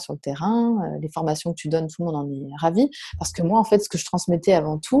toi sur le terrain, les formations que tu donnes, tout le monde en est ravi, parce que moi, en fait, ce que je transmettais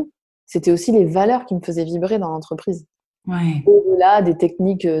avant tout, c'était aussi les valeurs qui me faisaient vibrer dans l'entreprise, Ouais. au-delà des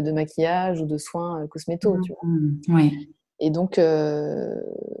techniques de maquillage ou de soins cosméto, tu vois. Mm. Ouais. Et donc,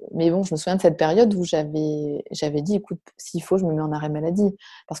 mais bon, je me souviens de cette période où j'avais dit, écoute, s'il faut, je me mets en arrêt maladie.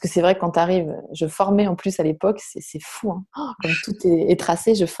 Parce que c'est vrai que quand tu arrives, je formais en plus à l'époque, c'est fou, hein. Oh, comme tout est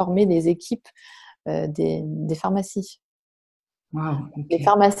tracé, je formais les équipes des pharmacies. Waouh, ok. Les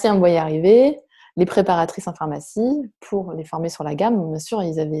pharmaciens me voyaient arriver, les préparatrices en pharmacie, pour les former sur la gamme. Bien sûr,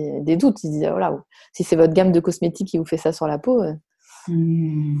 ils avaient des doutes. Ils disaient, oh là, si c'est votre gamme de cosmétiques qui vous fait ça sur la peau,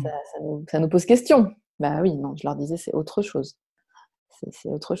 Hmm. ça nous pose question. Bah oui, non, je leur disais, c'est autre chose. C'est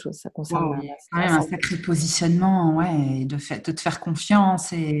autre chose. Ça concerne Waouh, il y a quand la même un santé. sacré positionnement, ouais, et de te faire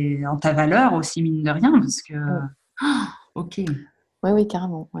confiance et en ta valeur aussi, mine de rien, parce que, Mm. ok. Oui, oui,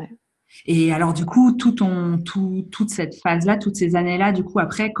 carrément. Ouais. Et alors, du coup, toute cette phase-là, toutes ces années-là, du coup,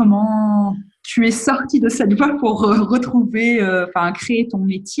 après, comment tu es sortie de cette voie pour retrouver, enfin, créer ton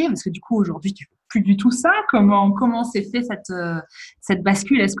métier? Parce que du coup, aujourd'hui, tu fais plus du tout ça. Comment s'est fait cette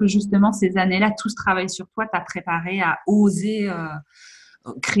bascule? Est-ce que justement, ces années-là, tout ce travail sur toi t'a préparé à oser,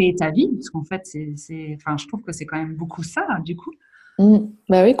 créer ta vie? Parce qu'en fait, enfin, je trouve que c'est quand même beaucoup ça, du coup. Mm.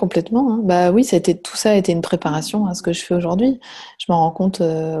 Bah oui, complètement, hein. Bah oui, tout ça a été une préparation à ce que je fais aujourd'hui. Je m'en rends compte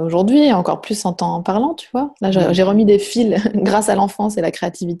aujourd'hui, et encore plus en t'en parlant, tu vois. Là, j'ai remis des fils grâce à l'enfance et la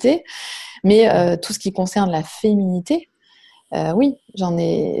créativité, mais tout ce qui concerne la féminité, oui,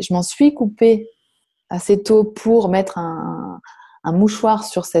 je m'en suis coupée assez tôt pour mettre un mouchoir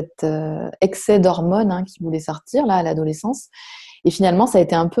sur cet excès d'hormones, hein, qui voulait sortir là à l'adolescence. Et finalement, ça a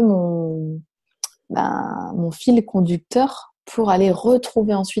été un peu mon fil conducteur pour aller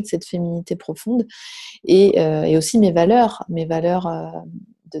retrouver ensuite cette féminité profonde et aussi mes valeurs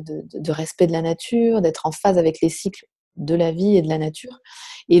de respect de la nature, d'être en phase avec les cycles de la vie et de la nature,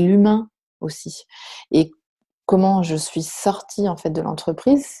 et l'humain aussi. Et comment je suis sortie en fait de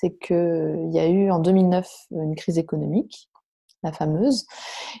l'entreprise, c'est qu'il y a eu en 2009 une crise économique, la fameuse,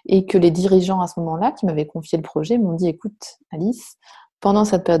 et que les dirigeants à ce moment-là, qui m'avaient confié le projet, m'ont dit, écoute Alice, pendant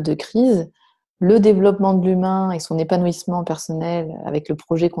cette période de crise, le développement de l'humain et son épanouissement personnel avec le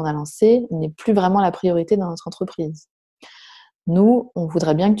projet qu'on a lancé n'est plus vraiment la priorité dans notre entreprise. Nous, on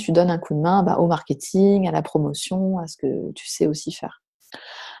voudrait bien que tu donnes un coup de main au marketing, à la promotion, à ce que tu sais aussi faire.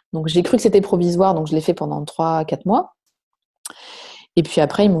 Donc j'ai cru que c'était provisoire, donc je l'ai fait pendant 3 à 4 mois. Et puis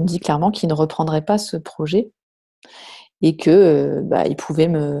après, ils m'ont dit clairement qu'ils ne reprendraient pas ce projet et que ils pouvaient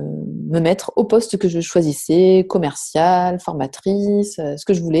me mettre au poste que je choisissais, commercial, formatrice, ce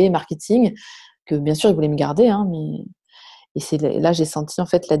que je voulais, marketing, que bien sûr ils voulaient me garder, hein, mais et c'est là j'ai senti en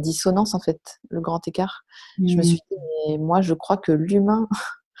fait la dissonance, en fait, le grand écart. Je me Hmm. suis dit, mais moi je crois que l'humain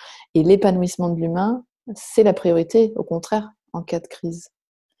et l'épanouissement de l'humain, c'est la priorité, au contraire, en cas de crise.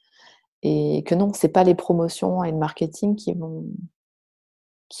 Et que non, c'est pas les promotions et le marketing qui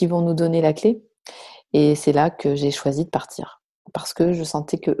vont nous donner la clé. Et c'est là que j'ai choisi de partir. Parce que je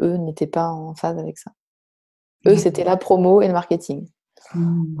sentais que eux n'étaient pas en phase avec ça. Eux, c'était D'accord. la promo et le marketing,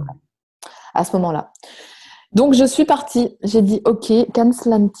 Hmm. à ce moment-là. Donc, je suis partie. J'ai dit, OK, qu'à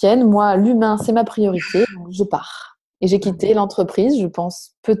cela ne tienne, moi, l'humain, c'est ma priorité. Donc, je pars. Et j'ai quitté l'entreprise, je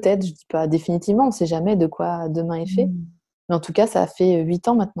pense, peut-être, je dis pas définitivement, on ne sait jamais de quoi demain est fait. Hmm. Mais en tout cas, ça a fait 8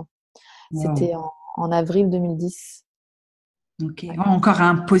 ans maintenant. Wow. C'était en avril 2010. Ok. Ouais. Encore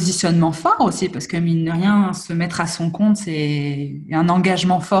un positionnement fort aussi, parce que mine de rien, se mettre à son compte, c'est un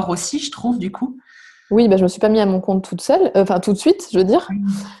engagement fort aussi, je trouve, du coup. Oui, je me suis pas mis à mon compte toute seule, enfin tout de suite, je veux dire. Hmm.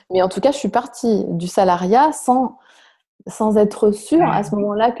 Mais en tout cas, je suis partie du salariat sans être sûre à ce Ouais.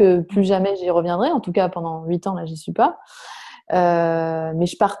 moment-là que plus jamais j'y reviendrai. En tout cas, pendant 8 ans, là, j'y suis pas. Mais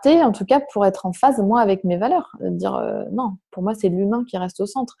je partais, en tout cas, pour être en phase, moi, avec mes valeurs. De dire, non, pour moi, c'est l'humain qui reste au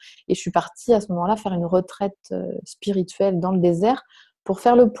centre. Et je suis partie, à ce moment-là, faire une retraite spirituelle dans le désert pour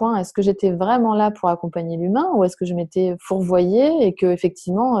faire le point. Est-ce que j'étais vraiment là pour accompagner l'humain ou est-ce que je m'étais fourvoyée et que,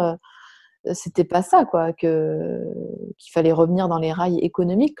 effectivement, c'était pas ça, quoi, qu'il fallait revenir dans les rails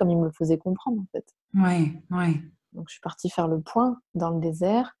économiques comme ils me le faisaient comprendre, en fait. Ouais, ouais. Donc, je suis partie faire le point dans le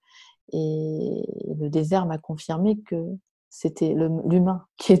désert et le désert m'a confirmé que c'était l'humain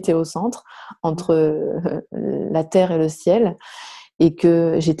qui était au centre, entre la terre et le ciel, et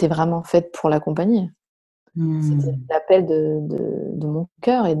que j'étais vraiment faite pour l'accompagner. C'était Hmm. l'appel de mon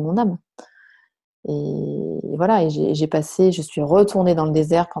cœur et de mon âme. Et voilà, et je suis retournée dans le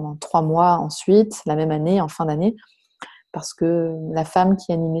désert pendant 3 mois ensuite, la même année, en fin d'année, parce que la femme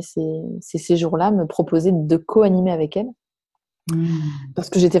qui animait ces séjours-là me proposait de co-animer avec elle, Hmm. parce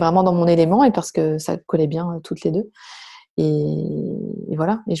que j'étais vraiment dans mon élément et parce que ça collait bien toutes les deux. Et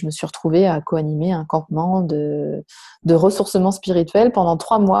voilà, et je me suis retrouvée à co-animer un campement de ressourcement spirituel pendant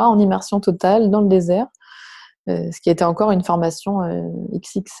 3 mois en immersion totale dans le désert, ce qui était encore une formation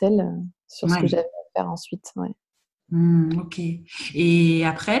XXL sur ce que Ouais. j'avais à faire ensuite. Ouais. Ok. Et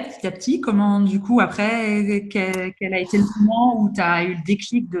après, petit à petit, comment, du coup, après, quel a été le moment où tu as eu le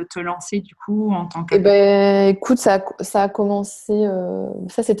déclic de te lancer, du coup, en tant Eh qu'accompagnante? ben, écoute, ça a commencé,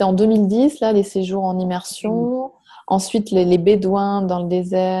 ça c'était en 2010, là, les séjours en immersion. Ensuite, les bédouins dans le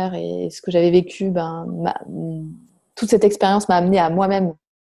désert et ce que j'avais vécu, toute cette expérience m'a amené à moi-même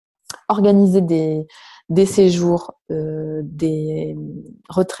organiser des séjours, des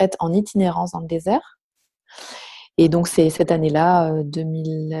retraites en itinérance dans le désert. Et donc, c'est cette année-là,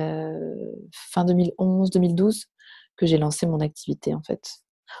 2000, fin 2011, 2012, que j'ai lancé mon activité, en fait.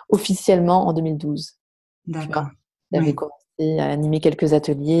 Officiellement en 2012, tu D'accord. vois. J'avais Oui. commencé à animer quelques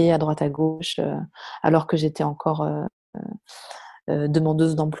ateliers à droite à gauche, alors que j'étais encore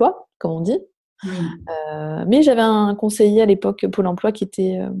demandeuse d'emploi, comme on dit. Oui. Mais j'avais un conseiller à l'époque, Pôle emploi,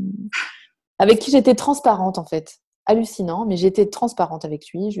 avec qui j'étais transparente, en fait. Hallucinant, mais j'étais transparente avec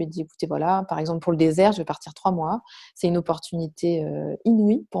lui. Je lui ai dit, écoutez, voilà, par exemple, pour le désert, je vais partir 3 mois. C'est une opportunité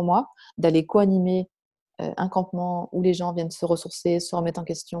inouïe pour moi d'aller co-animer un campement où les gens viennent se ressourcer, se remettre en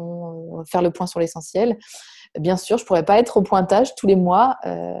question, faire le point sur l'essentiel. Bien sûr, je ne pourrais pas être au pointage tous les mois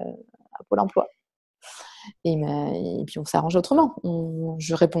à Pôle emploi. Et puis, on s'arrange autrement.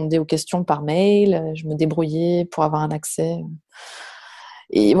 Je répondais aux questions par mail, je me débrouillais pour avoir un accès.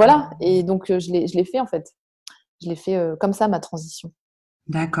 Et voilà. Et donc, je l'ai fait, en fait. Je l'ai fait comme ça, ma transition.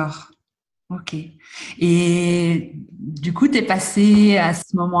 D'accord. Ok. Et du coup, tu es passé à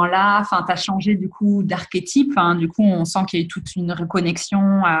ce moment-là, enfin, tu as changé du coup d'archétype. Hein, du coup, on sent qu'il y a eu toute une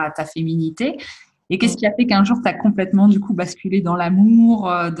reconnexion à ta féminité. Et qu'est-ce Mm. qui a fait qu'un jour, tu as complètement du coup basculé dans l'amour,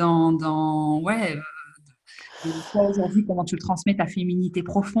 ouais, et toi aujourd'hui, comment tu le transmets, ta féminité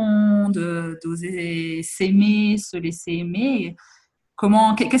profonde, d'oser s'aimer, se laisser aimer.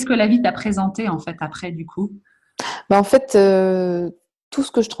 Comment, qu'est-ce que la vie t'a présenté en fait après du coup? En fait, tout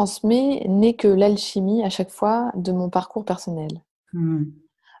ce que je transmets n'est que l'alchimie à chaque fois de mon parcours personnel. Hmm.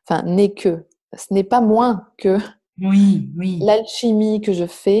 Enfin, n'est que. Ce n'est pas moins que Oui, oui. l'alchimie que je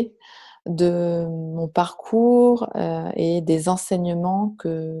fais de mon parcours et des enseignements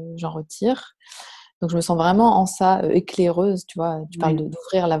que j'en retire. Donc, je me sens vraiment en ça éclaireuse, tu vois. Tu parles Oui.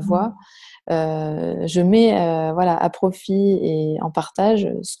 d'ouvrir la voie. Je mets voilà, à profit et en partage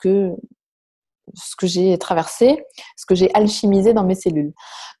ce que j'ai traversé, ce que j'ai alchimisé dans mes cellules.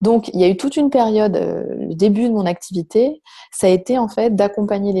 Donc, il y a eu toute une période, le début de mon activité, ça a été en fait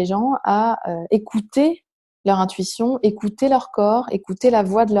d'accompagner les gens à écouter leur intuition, écouter leur corps, écouter la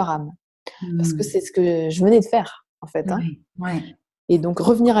voix de leur âme. Parce que Hmm. c'est ce que je venais de faire, en fait. Hein. Oui, oui. Et donc,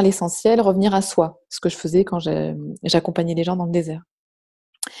 revenir à l'essentiel, revenir à soi, ce que je faisais quand j'accompagnais les gens dans le désert.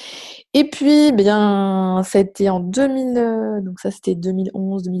 Et puis, bien, ça a été en 2000, donc ça c'était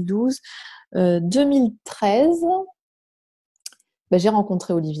 2011, 2012. 2013, j'ai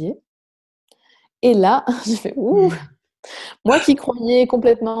rencontré Olivier. Et là, j'ai fait ouh, moi qui croyais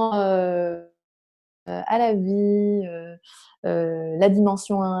complètement à la vie, la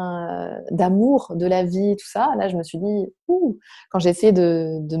dimension d'amour de la vie, tout ça. Là, je me suis dit ouh, quand j'ai essayé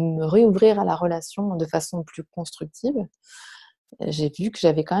de me réouvrir à la relation de façon plus constructive, j'ai vu que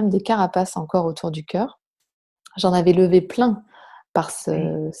j'avais quand même des carapaces encore autour du cœur. J'en avais levé plein par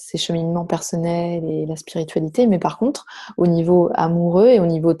Oui. ces cheminements personnels et la spiritualité, mais par contre, au niveau amoureux et au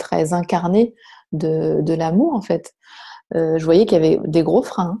niveau très incarné de l'amour, en fait, je voyais qu'il y avait des gros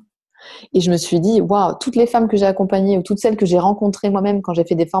freins. Hein. Et je me suis dit, waouh, toutes les femmes que j'ai accompagnées ou toutes celles que j'ai rencontrées moi-même quand j'ai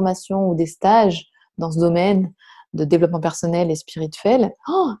fait des formations ou des stages dans ce domaine de développement personnel et spirituel,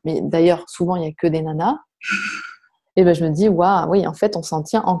 oh, mais d'ailleurs, souvent, il n'y a que des nanas. Et ben, je me dis, waouh, oui, en fait, on s'en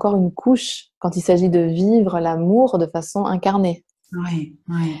tient encore une couche quand il s'agit de vivre l'amour de façon incarnée. Oui,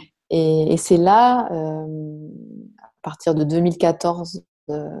 oui. Et c'est là, à partir de 2014,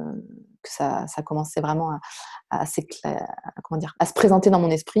 que ça commençait vraiment comment dire, à se présenter dans mon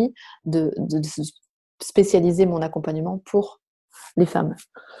esprit, de se spécialiser mon accompagnement pour les femmes.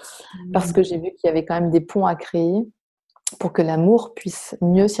 Parce que Hmm. j'ai vu qu'il y avait quand même des ponts à créer pour que l'amour puisse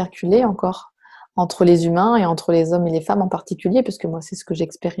mieux circuler encore entre les humains et entre les hommes et les femmes en particulier, parce que moi, c'est ce que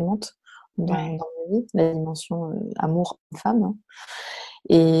j'expérimente Ouais. dans ma vie, la dimension amour-femme. Hein.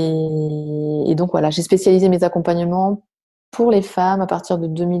 Et donc voilà, j'ai spécialisé mes accompagnements pour les femmes à partir de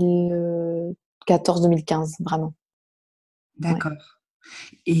 2014-2015, vraiment. Ouais. D'accord.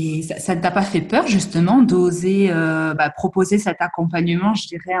 Et ça ne t'a pas fait peur justement d'oser proposer cet accompagnement, je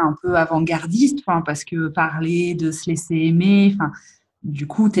dirais, un peu avant-gardiste, enfin, parce que parler de se laisser aimer, enfin, Du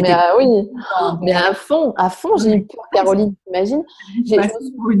coup, tu Mais étais oui, dans, mais dans... à fond, j'ai eu Ouais, peur, Caroline, t'imagines? j'ai Je passé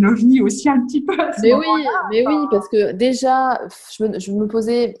me pour une ovni aussi un petit peu à ce Mais moment-là. oui, parce que déjà, je me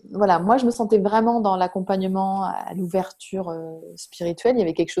posais, voilà, moi je me sentais vraiment dans l'accompagnement à l'ouverture spirituelle. Il y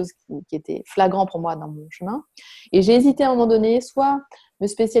avait quelque chose qui était flagrant pour moi dans mon chemin. Et j'ai hésité à un moment donné, soit me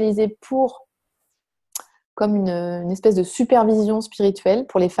spécialiser pour comme une espèce de supervision spirituelle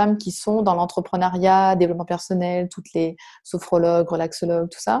pour les femmes qui sont dans l'entrepreneuriat, développement personnel, toutes les sophrologues, relaxologues,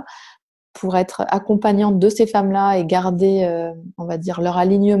 tout ça, pour être accompagnante de ces femmes-là et garder, on va dire, leur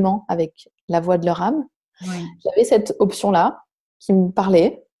alignement avec la voix de leur âme. Oui. J'avais cette option-là qui me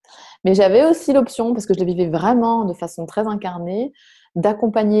parlait, mais j'avais aussi l'option, parce que je le vivais vraiment de façon très incarnée,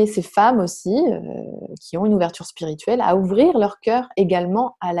 d'accompagner ces femmes aussi, qui ont une ouverture spirituelle, à ouvrir leur cœur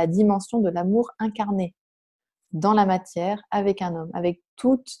également à la dimension de l'amour incarné dans la matière avec un homme, avec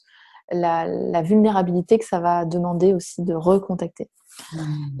toute la vulnérabilité que ça va demander aussi de recontacter.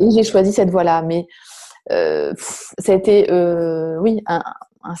 Mm. Et j'ai choisi cette voie-là, mais ça a été, oui,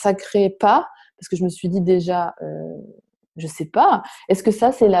 un sacré pas, parce que je me suis dit déjà, je sais pas, est-ce que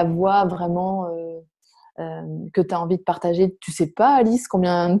ça, c'est la voie vraiment que tu as envie de partager? Tu sais pas, Alice,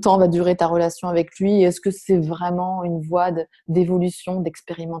 combien de temps va durer ta relation avec lui? Est-ce que c'est vraiment une voie d'évolution,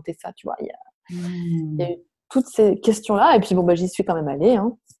 d'expérimenter ça? Tu vois, il y a Mm. eu toutes ces questions-là, et puis bon, bah, j'y suis quand même allée.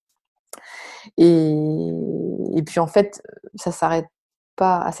 Hein. Et puis en fait, ça s'arrête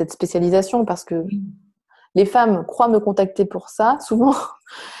pas à cette spécialisation, parce que Oui. les femmes croient me contacter pour ça, souvent,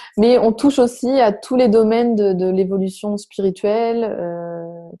 mais on touche aussi à tous les domaines de l'évolution spirituelle.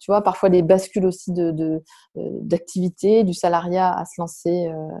 Tu vois, parfois des bascules aussi d'activité, du salariat à se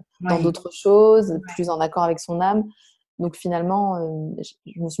lancer dans Ouais. d'autres choses, Ouais. plus en accord avec son âme. Donc finalement,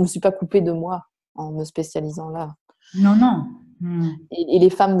 je ne me suis pas coupée de moi en me spécialisant là. Non, non. Mm. Et les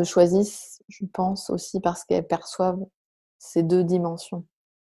femmes me choisissent, je pense, aussi parce qu'elles perçoivent ces deux dimensions.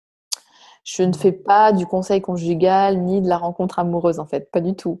 Je ne fais pas du conseil conjugal ni de la rencontre amoureuse, en fait, pas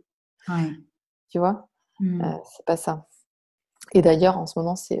du tout. Ouais. Tu vois, Mm. c'est pas ça. Et d'ailleurs, en ce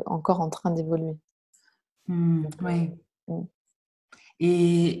moment, c'est encore en train d'évoluer. Mm. Donc, Ouais. mm.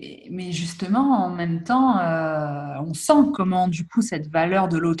 Mais justement, en même temps, on sent comment, du coup, cette valeur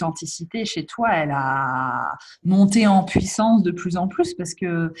de l'authenticité chez toi, elle a monté en puissance de plus en plus parce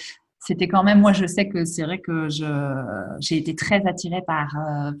que c'était quand même, moi, je sais que c'est vrai que j'ai été très attirée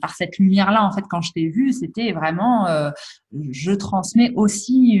par cette lumière-là. En fait, quand je t'ai vue, c'était vraiment, je transmets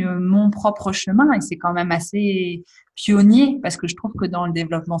aussi mon propre chemin et c'est quand même assez pionnier parce que je trouve que dans le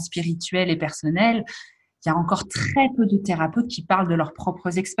développement spirituel et personnel, il y a encore très peu de thérapeutes qui parlent de leurs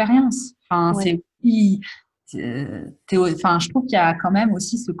propres expériences. Enfin, Ouais. c'est aussi, enfin, je trouve qu'il y a quand même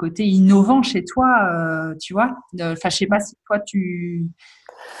aussi ce côté innovant chez toi, tu vois. Enfin, je sais pas si toi tu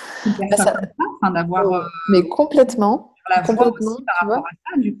Bah, perçois comme ça, enfin, d'avoir mais complètement, la voix complètement, aussi par tu rapport vois.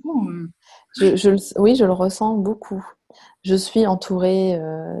 à ça, du coup. Oui, je le ressens beaucoup. Je suis entourée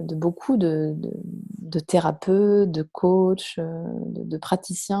de beaucoup de thérapeutes, de coachs, de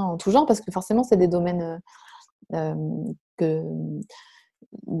praticiens en tout genre, parce que forcément, c'est des domaines euh, que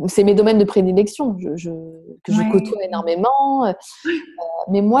c'est mes domaines de prédilection, que je Ouais. côtoie énormément.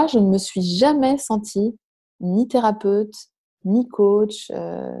 Mais moi, je ne me suis jamais sentie ni thérapeute, ni coach,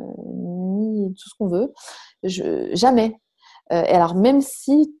 ni tout ce qu'on veut. Jamais. Et alors, même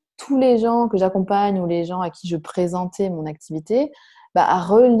si tous les gens que j'accompagne ou les gens à qui je présentais mon activité, bah,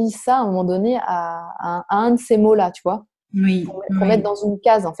 relient ça à un moment donné à un de ces mots-là, tu vois, Oui, pour mettre oui, dans une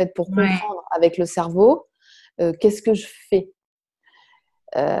case, en fait, pour ouais. comprendre avec le cerveau qu'est-ce que je fais.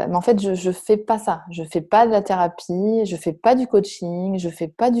 Mais en fait, je fais pas ça. Je fais pas de la thérapie, je fais pas du coaching, je fais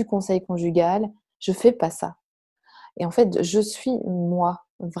pas du conseil conjugal, je fais pas ça. Et en fait, je suis moi,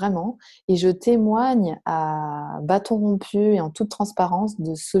 vraiment, et je témoigne à bâton rompu et en toute transparence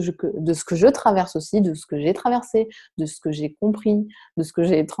de ce que je traverse aussi, de ce que j'ai traversé, de ce que j'ai compris, de ce que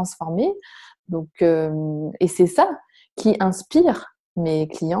j'ai transformé. Donc, et c'est ça qui inspire mes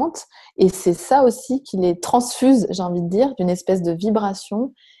clientes, et c'est ça aussi qui les transfuse, j'ai envie de dire, d'une espèce de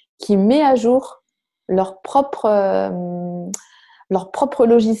vibration qui met à jour leur propre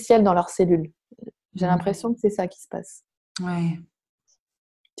logiciel dans leurs cellules. J'ai Mhm. l'impression que c'est ça qui se passe. Ouais.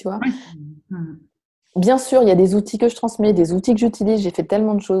 Tu vois, Ouais. Mhm. bien sûr, il y a des outils que je transmets, des outils que j'utilise. J'ai fait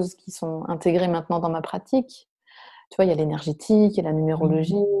tellement de choses qui sont intégrées maintenant dans ma pratique. Tu vois, il y a l'énergétique, il y a la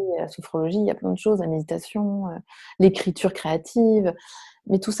numérologie, il y a la sophrologie, il y a plein de choses, la méditation, l'écriture créative.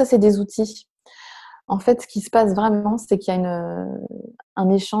 Mais tout ça, c'est des outils. En fait, ce qui se passe vraiment, c'est qu'il y a un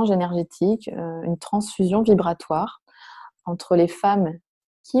échange énergétique, une transfusion vibratoire entre les femmes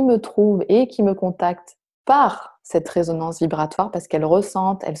qui me trouvent et qui me contactent par cette résonance vibratoire, parce qu'elles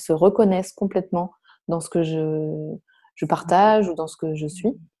ressentent, elles se reconnaissent complètement dans ce que je partage ou dans ce que je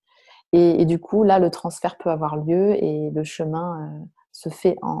suis. Et du coup, là, le transfert peut avoir lieu et le chemin se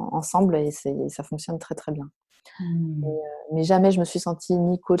fait ensemble et ça fonctionne très, très bien. Hmm. Mais jamais je me suis sentie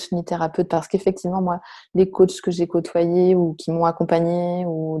ni coach ni thérapeute parce qu'effectivement, moi, les coachs que j'ai côtoyés ou qui m'ont accompagnée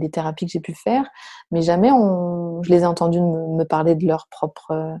ou les thérapies que j'ai pu faire, mais jamais je les ai entendus me parler de leur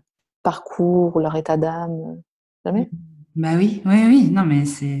propre parcours ou leur état d'âme. Jamais. Bah oui, oui, oui. Non, mais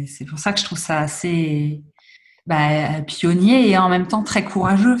c'est pour ça que je trouve ça assez pionnier et en même temps très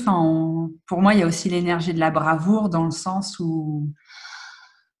courageux. Enfin, pour moi, il y a aussi l'énergie de la bravoure dans le sens où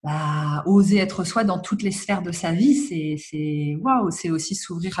oser être soi dans toutes les sphères de sa vie, c'est waouh, c'est aussi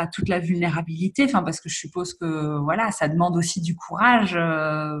s'ouvrir à toute la vulnérabilité. Enfin, parce que je suppose que voilà, ça demande aussi du courage,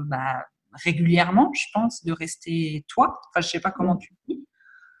 régulièrement, je pense, de rester toi. Enfin, je sais pas comment tu dis.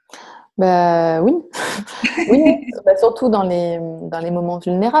 Bah oui, oui, oui. Bah, surtout dans les moments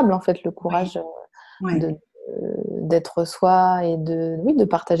vulnérables, en fait, le Oui, courage ouais. de, d'être soi et oui, de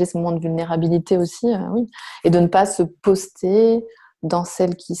partager ce moment de vulnérabilité aussi, oui. Et de ne pas se poster dans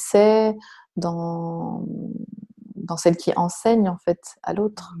celle qui sait, dans, dans celle qui enseigne, en fait, à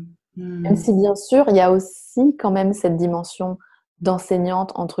l'autre. Même Hmm. si, bien sûr, il y a aussi quand même cette dimension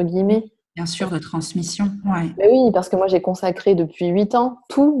d'enseignante, entre Oui, guillemets. bien sûr, de transmission. Ouais. Mais oui, parce que moi, j'ai consacré depuis 8 ans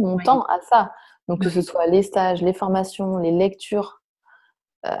tout mon Oui, temps à ça. Donc, que ce oui. soit les stages, les formations, les lectures,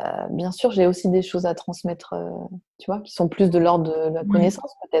 bien sûr, j'ai aussi des choses à transmettre, tu vois, qui sont plus de l'ordre de la Oui.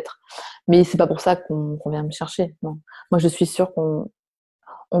 connaissance peut-être. Mais c'est pas pour ça qu'on vient me chercher, non. Moi, je suis sûre qu'on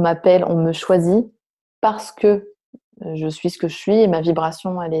m'appelle, on me choisit parce que je suis ce que je suis et ma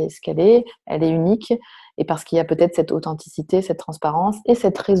vibration, elle est ce qu'elle est, elle est unique et parce qu'il y a peut-être cette authenticité, cette transparence et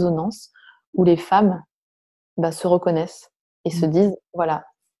cette résonance où les femmes, se reconnaissent et se disent: «Voilà,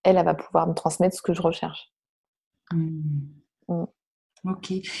 elle va pouvoir me transmettre ce que je recherche». Hmm. Mmh.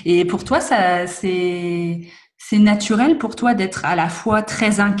 Ok. Et pour toi, c'est naturel pour toi d'être à la fois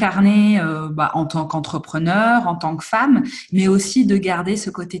très incarnée en tant qu'entrepreneur, en tant que femme, mais aussi de garder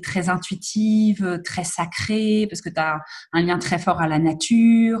ce côté très intuitif, très sacré, parce que tu as un lien très fort à la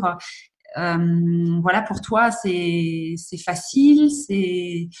nature. Voilà, pour toi, c'est facile,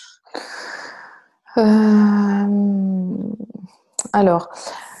 c'est Hem, alors,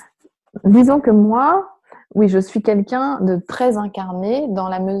 disons que moi, oui, je suis quelqu'un de très incarné dans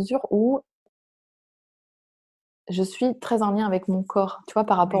la mesure où je suis très en lien avec mon corps, tu vois,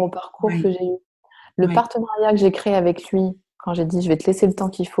 par rapport au oui, parcours que oui, j'ai eu. Le oui. partenariat que j'ai créé avec lui, quand j'ai dit: «Je vais te laisser le temps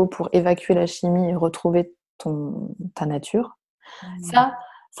qu'il faut pour évacuer la chimie et retrouver ta nature», Hmm. ça,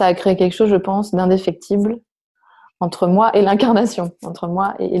 ça a créé quelque chose, je pense, d'indéfectible entre moi et l'incarnation, entre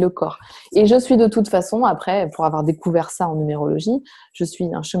moi et le corps. Et je suis de toute façon, après, pour avoir découvert ça en numérologie, je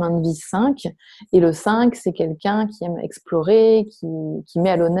suis un chemin de vie 5. Et le 5, c'est quelqu'un qui aime explorer, qui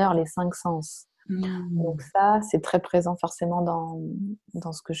met à l'honneur les 5 sens. Donc Hmm. ça, c'est très présent forcément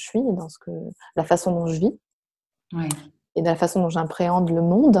dans ce que je suis, la façon dont je vis Ouais. et de la façon dont j'appréhende le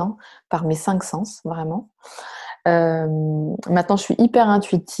monde, hein, par mes 5 sens, vraiment. Maintenant, je suis hyper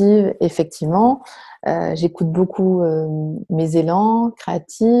intuitive, effectivement. J'écoute beaucoup mes élans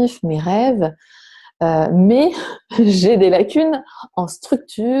créatifs, mes rêves, mais j'ai des lacunes en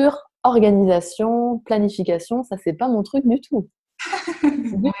structure, organisation, planification. Ça, c'est pas mon truc du tout.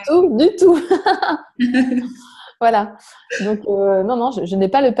 Du tout, du tout. Voilà. Donc, non, non, je n'ai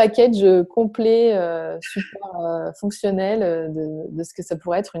pas le package complet, super fonctionnel de ce que ça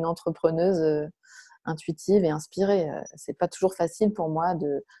pourrait être une entrepreneuse intuitive et inspirée. C'est pas toujours facile pour moi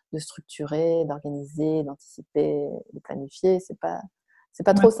de structurer, d'organiser, d'anticiper, de planifier. C'est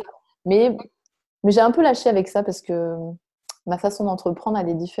pas trop ça. Mais, mais j'ai un peu lâché avec ça parce que ma façon d'entreprendre, elle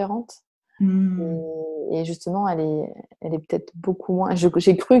est différente. Hmm. Et justement, elle est peut-être beaucoup moins.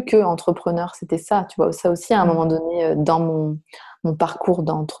 J'ai cru que entrepreneur, c'était ça. Tu vois, ça aussi, à un moment donné, dans mon parcours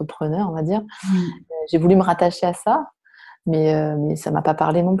d'entrepreneur, on va dire, Oui. j'ai voulu me rattacher à ça, mais ça m'a pas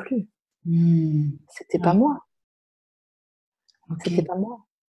parlé non plus. Hmm. C'était pas Ouais. moi. Ok. C'était pas moi.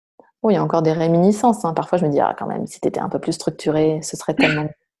 Bon, il y a encore des réminiscences, hein. Parfois, je me dis, ah, quand même, si tu étais un peu plus structuré, ce serait tellement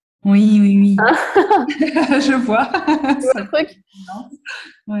Oui, oui, oui. bien. Je vois. Tu vois Ça le truc? non.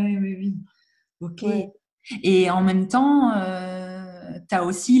 Oui, oui, oui. Ok. Ouais. Et en même temps, tu as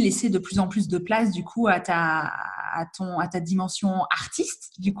aussi laissé de plus en plus de place du coup à ta dimension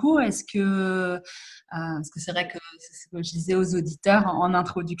artiste. Du coup, parce que c'est vrai que c'est ce que je disais aux auditeurs en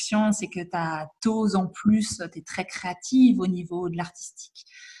introduction, c'est que tu t'oses en plus, tu es très créative au niveau de l'artistique.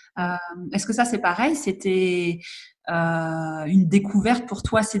 Mm. Est-ce que ça c'est pareil? C'était une découverte pour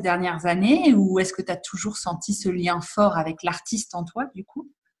toi ces dernières années ou est-ce que tu as toujours senti ce lien fort avec l'artiste en toi du coup?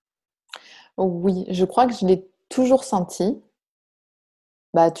 Oui, je crois que je l'ai toujours senti.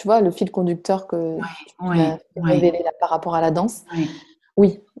 Bah, tu vois, le fil conducteur que tu m'as Oui, fait oui, révéler là par rapport à la danse, oui.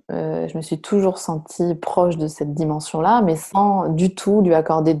 oui, je me suis toujours sentie proche de cette dimension-là, mais sans du tout lui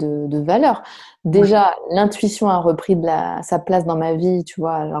accorder de valeur. Oui. Déjà, l'intuition a repris sa place dans ma vie, tu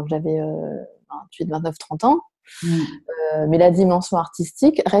vois, alors que j'avais 28, 29, 30 ans. Mm. Mais la dimension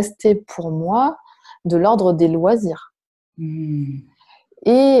artistique restait pour moi de l'ordre des loisirs. Mm.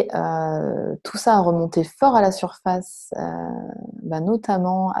 Et tout ça a remonté fort à la surface, bah,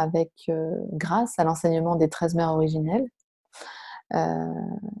 notamment grâce à l'enseignement des 13 mères originelles, euh,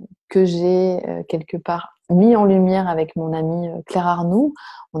 que j'ai quelque part mis en lumière avec mon amie Claire Arnoux.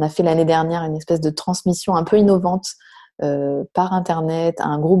 On a fait l'année dernière une espèce de transmission un peu innovante par Internet à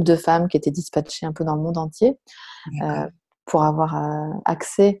un groupe de femmes qui étaient dispatchées un peu dans le monde entier D'accord. euh, pour avoir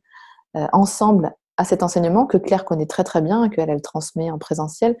accès ensemble à cet enseignement que Claire connaît très très bien et qu'elle elle transmet en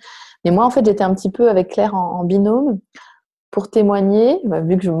présentiel. Mais moi, en fait, j'étais un petit peu avec Claire en binôme pour témoigner, bah,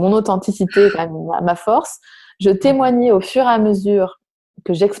 vu que mon authenticité est quand même ma force, je témoignais au fur et à mesure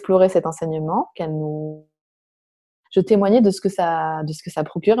que j'explorais cet enseignement, je témoignais de ce que ça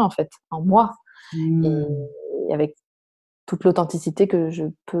procurait en fait en moi Mm. et avec toute l'authenticité que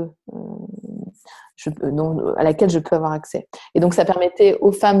à laquelle je peux avoir accès. Et donc, ça permettait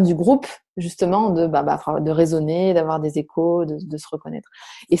aux femmes du groupe, justement, de raisonner, d'avoir des échos, de se reconnaître.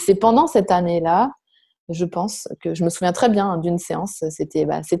 Et c'est pendant cette année-là, je pense, que je me souviens très bien d'une séance, c'était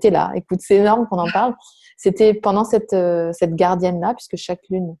là. Écoute, c'est énorme qu'on en parle. C'était pendant cette gardienne-là, puisque chaque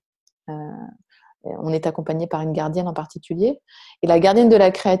lune, euh, on est accompagné par une gardienne en particulier. Et la gardienne de la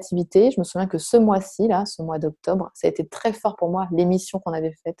créativité, je me souviens que ce mois-ci, là, ce mois d'octobre, ça a été très fort pour moi, l'émission qu'on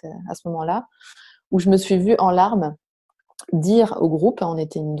avait faite à ce moment-là, où je me suis vue en larmes dire au groupe, on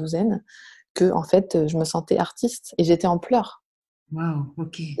était une douzaine, que en fait, je me sentais artiste et j'étais en pleurs Wow,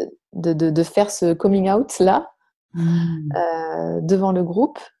 ok. de faire ce coming out là Mm. devant le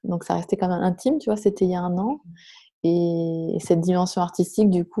groupe. Donc ça restait quand même intime, tu vois, c'était il y a un an. Et cette dimension artistique,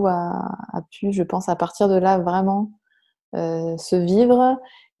 du coup, a pu, je pense, à partir de là, vraiment se vivre.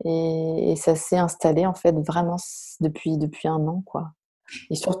 Et ça s'est installé, en fait, vraiment depuis un an, quoi.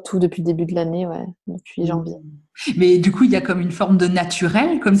 Et surtout depuis le début de l'année, ouais, depuis Mm. janvier. Mais du coup, il y a comme une forme de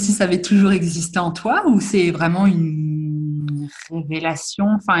naturel, comme si ça avait toujours existé en toi, ou c'est vraiment une révélation?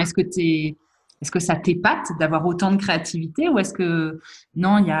 Enfin, est-ce que ça t'épate d'avoir autant de créativité, ou est-ce que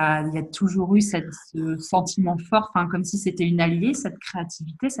non, il y a toujours eu ce sentiment fort, enfin, comme si c'était une alliée, cette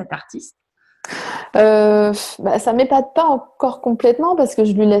créativité, cet artiste? Bah, ça m'épate pas encore complètement parce que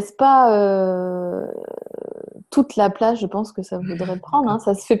je lui laisse pas toute la place, je pense que ça voudrait prendre, hein. D'accord.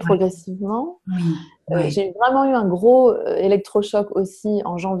 Ça se fait Ouais. progressivement. Oui, ouais. J'ai vraiment eu un gros électrochoc aussi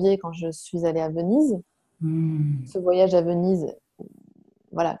en janvier quand je suis allée à Venise. Mm. Ce voyage à Venise,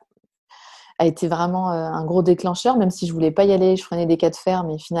 voilà, a été vraiment un gros déclencheur, même si je voulais pas y aller, je freinais des cas de fer,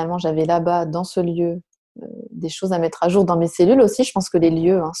 mais finalement j'avais là-bas, dans ce lieu, des choses à mettre à jour dans mes cellules aussi. Je pense que les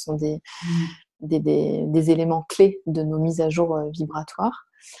lieux sont Mm. des éléments clés de nos mises à jour vibratoires.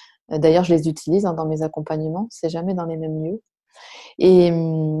 D'ailleurs, je les utilise dans mes accompagnements, c'est jamais dans les mêmes lieux.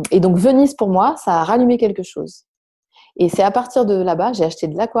 Et donc Venise, pour moi, ça a rallumé quelque chose. Et c'est à partir de là-bas, j'ai acheté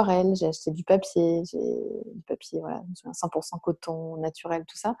de l'aquarelle, j'ai acheté du papier, voilà, 100% coton, naturel,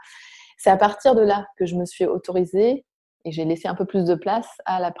 tout ça. C'est à partir de là que je me suis autorisée et j'ai laissé un peu plus de place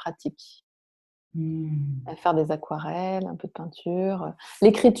à la pratique, Mm. à faire des aquarelles, un peu de peinture.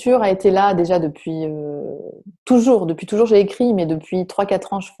 L'écriture a été là déjà depuis toujours j'ai écrit, mais depuis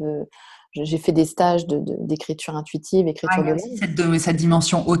 3-4 ans, j'ai fait des stages d'écriture intuitive, Ah, écriture il y de a aussi l'âme. cette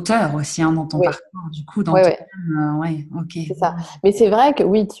dimension auteur aussi, hein, dans ton Oui, parcours, du coup, dans oui, ton oui, thème, ouais, ok. c'est ça. Mais c'est vrai que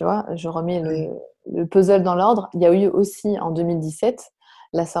oui, tu vois, je remets Ouais. le puzzle dans l'ordre. Il y a eu aussi en 2017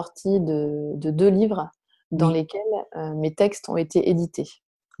 la sortie de 2 livres dans Oui, lesquels mes textes ont été édités.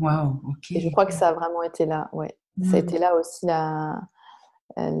 waouh, ok. Et je crois que ça a vraiment été là, ouais. Ça a Mm. été là aussi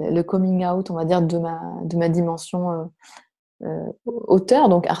le coming out, on va dire, de ma dimension auteur,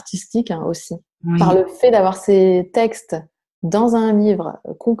 donc artistique hein, aussi. Par Oui, le fait d'avoir ces textes dans un livre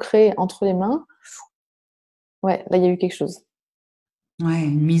concret entre les mains, ouais, là, il y a eu quelque chose. ouais,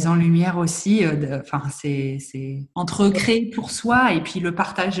 une mise en lumière aussi, enfin, c'est entre créer pour soi et puis le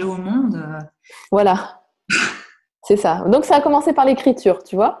partager au monde. Voilà, c'est ça. Donc, ça a commencé par l'écriture,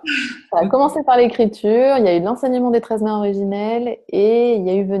 tu vois. Ça a Ok. commencé par l'écriture, il y a eu l'enseignement des 13 mains originelles et il y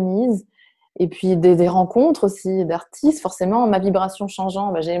a eu Venise. Et puis des rencontres aussi d'artistes. Forcément, ma vibration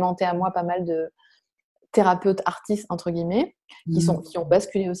changeant, bah, j'ai aimanté à moi pas mal de thérapeutes artistes, entre guillemets, Mm. qui ont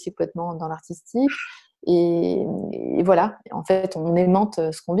basculé aussi complètement dans l'artistique. Et, et voilà, en fait, on aimante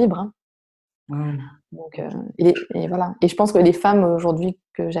ce qu'on vibre, hein. Wow. Donc, Ok. et voilà. Et je pense que les femmes aujourd'hui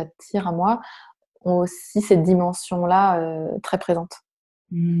que j'attire à moi ont aussi cette dimension-là très présente.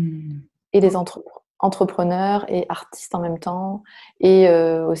 Hmm. Et les entrepreneurs et artistes en même temps, et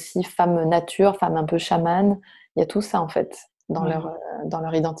aussi femmes nature, femmes un peu chamanes. Il y a tout ça en fait Ouais. dans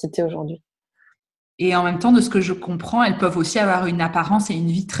leur identité aujourd'hui. Et en même temps, de ce que je comprends, elles peuvent aussi avoir une apparence et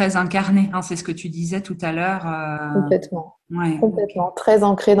une vie très incarnée, hein. C'est ce que tu disais tout à l'heure. Complètement. Ouais, ok. Complètement. Très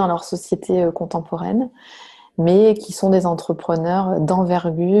ancrées dans leur société contemporaine, mais qui sont des entrepreneurs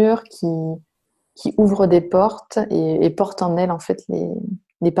d'envergure, qui ouvrent des portes et portent en elles en fait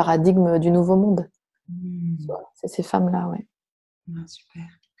les paradigmes du nouveau monde. Hmm. C'est ces femmes-là, ouais. Ouais, super.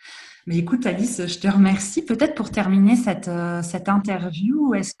 Mais écoute, Alice, je te remercie. Peut-être pour terminer cette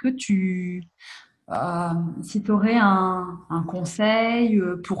interview, est-ce que euh, si tu aurais un conseil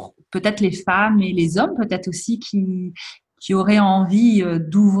pour peut-être les femmes et les hommes, peut-être aussi qui auraient envie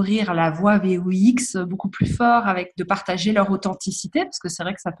d'ouvrir la voie VOX beaucoup plus fort, avec de partager leur authenticité, parce que c'est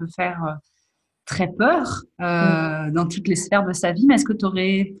vrai que ça peut faire très peur Mm. dans toutes les sphères de sa vie. Mais est-ce que tu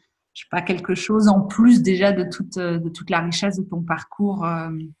aurais, je sais pas, quelque chose en plus déjà de toute la richesse de ton parcours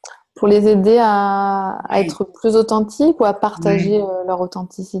Pour les aider à ouais, être plus authentiques ou à ouais. partager leur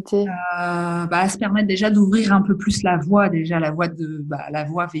authenticité. Bah, se permettre déjà d'ouvrir un peu plus la voie, déjà la voie la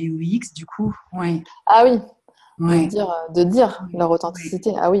voie VOX, du coup. Ouais, Ah oui, ouais, de dire ouais, leur ouais,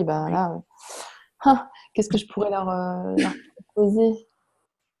 authenticité. Ah oui, bah ouais. là, qu'est-ce que je pourrais leur proposer?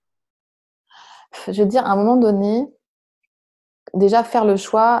 Je veux dire, à un moment donné, déjà faire le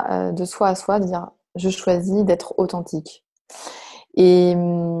choix de soi à soi, de dire je choisis d'être authentique. Et à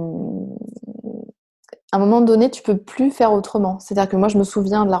un moment donné, tu peux plus faire autrement. C'est-à-dire que moi, je me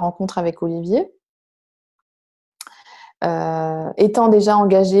souviens de la rencontre avec Olivier. Étant déjà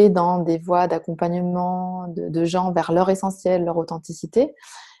engagée dans des voies d'accompagnement de gens vers leur essentiel, leur authenticité,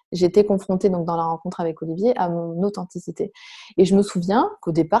 j'étais confrontée donc dans la rencontre avec Olivier à mon authenticité. Et je me souviens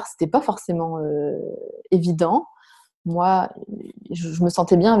qu'au départ, c'était pas forcément évident. Moi, je me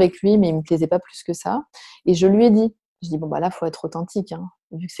sentais bien avec lui, mais il me plaisait pas plus que ça. Et je lui ai dit, je dis bon bah là, faut être authentique, hein.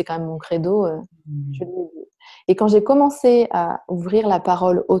 Vu que c'est quand même mon credo. Je lui ai dit. Et quand j'ai commencé à ouvrir la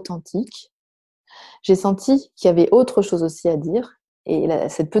parole authentique, j'ai senti qu'il y avait autre chose aussi à dire. Et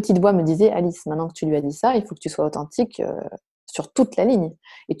cette petite voix me disait, Alice, maintenant que tu lui as dit ça, il faut que tu sois authentique sur toute la ligne.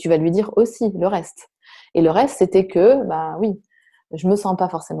 Et tu vas lui dire aussi le reste. Et le reste, c'était que, bah oui, je me sens pas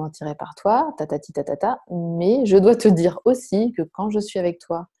forcément attirée par toi, tatati tatata, mais je dois te dire aussi que quand je suis avec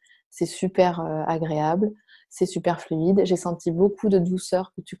toi, c'est super agréable, c'est super fluide. J'ai senti beaucoup de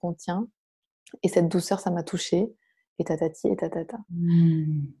douceur que tu contiens. Et cette douceur, ça m'a touchée. Et tatati et tatata.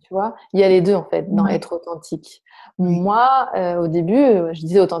 Hmm. Tu vois, il y a les deux en fait dans Ouais, être authentique. oui, Moi, au début, je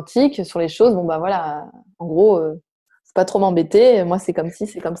disais authentique sur les choses. Bon bah voilà, en gros, faut pas trop m'embêter. Moi, c'est comme si,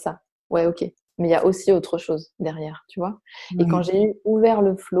 c'est comme ça. Ouais, ok. Mais il y a aussi autre chose derrière, tu vois. Et quand oui, j'ai ouvert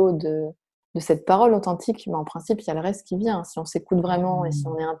le flot de cette parole authentique, ben, en principe, il y a le reste qui vient. Si on s'écoute vraiment et si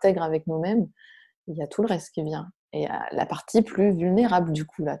on hmm. est intègre avec nous-mêmes, il y a tout le reste qui vient. Et la partie plus vulnérable du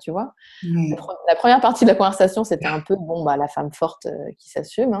coup là, tu vois. Oui, La première partie de la conversation, c'était un peu bon bah la femme forte qui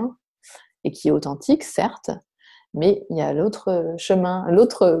s'assume, hein, et qui est authentique, certes, mais il y a l'autre chemin,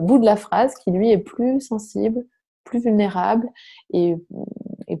 l'autre bout de la phrase qui, lui, est plus sensible, plus vulnérable et,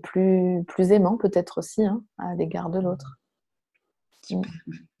 et plus aimant peut-être aussi hein, à l'égard de l'autre. Mm. super.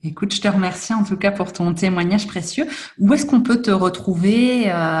 Écoute, je te remercie en tout cas pour ton témoignage précieux. Où est-ce qu'on peut te retrouver,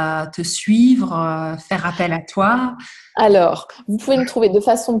 te suivre, faire appel à toi? Alors, vous pouvez me trouver de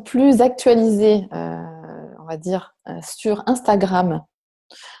façon plus actualisée, on va dire, sur Instagram,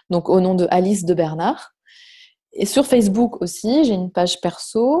 donc au nom de Alice de Bernard. Et sur Facebook aussi, j'ai une page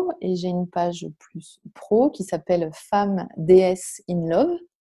perso et j'ai une page plus pro qui s'appelle Femme déesse in Love.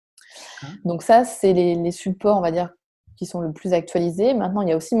 Donc ça, c'est les supports, on va dire, qui sont le plus actualisés. Maintenant, il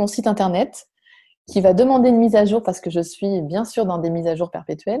y a aussi mon site internet qui va demander une mise à jour parce que je suis bien sûr dans des mises à jour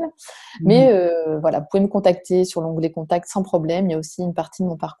perpétuelles. Hmm. Mais voilà, vous pouvez me contacter sur l'onglet contact sans problème. Il y a aussi une partie de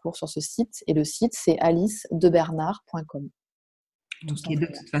mon parcours sur ce site et le site, c'est alicedebernard.com, tout Ok, de simplement.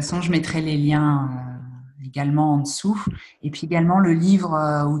 toute façon, je mettrai les liens également en dessous. Et puis également le livre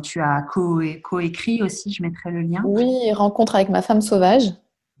où tu as coécrit aussi, je mettrai le lien. Oui, rencontre avec ma femme sauvage.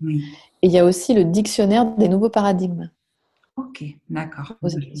 Oui. Et il y a aussi le dictionnaire des nouveaux paradigmes Ok, d'accord. aux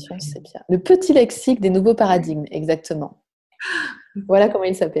Bon, bah, je éditions mettrai. Sepia. Le petit lexique des nouveaux paradigmes, exactement. Voilà comment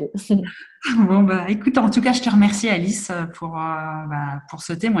il s'appelle. Bon, bah, écoute, en tout cas, je te remercie, Alice, pour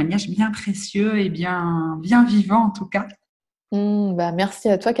ce témoignage bien précieux et bien vivant, en tout cas. Bah, merci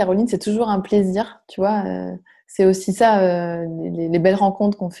à toi, Caroline. C'est toujours un plaisir. Tu vois, c'est aussi ça, les belles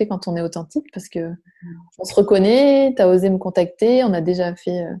rencontres qu'on fait quand on est authentique, parce que on se reconnaît. Tu as osé me contacter. On a déjà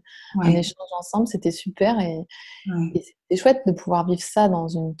fait un Ouais, échange ensemble. C'était super ouais, et c'est chouette de pouvoir vivre ça dans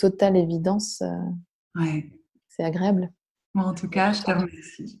une totale évidence. ouais. C'est agréable. Bon, en tout cas, je te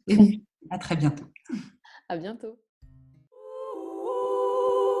remercie et à très bientôt. À bientôt.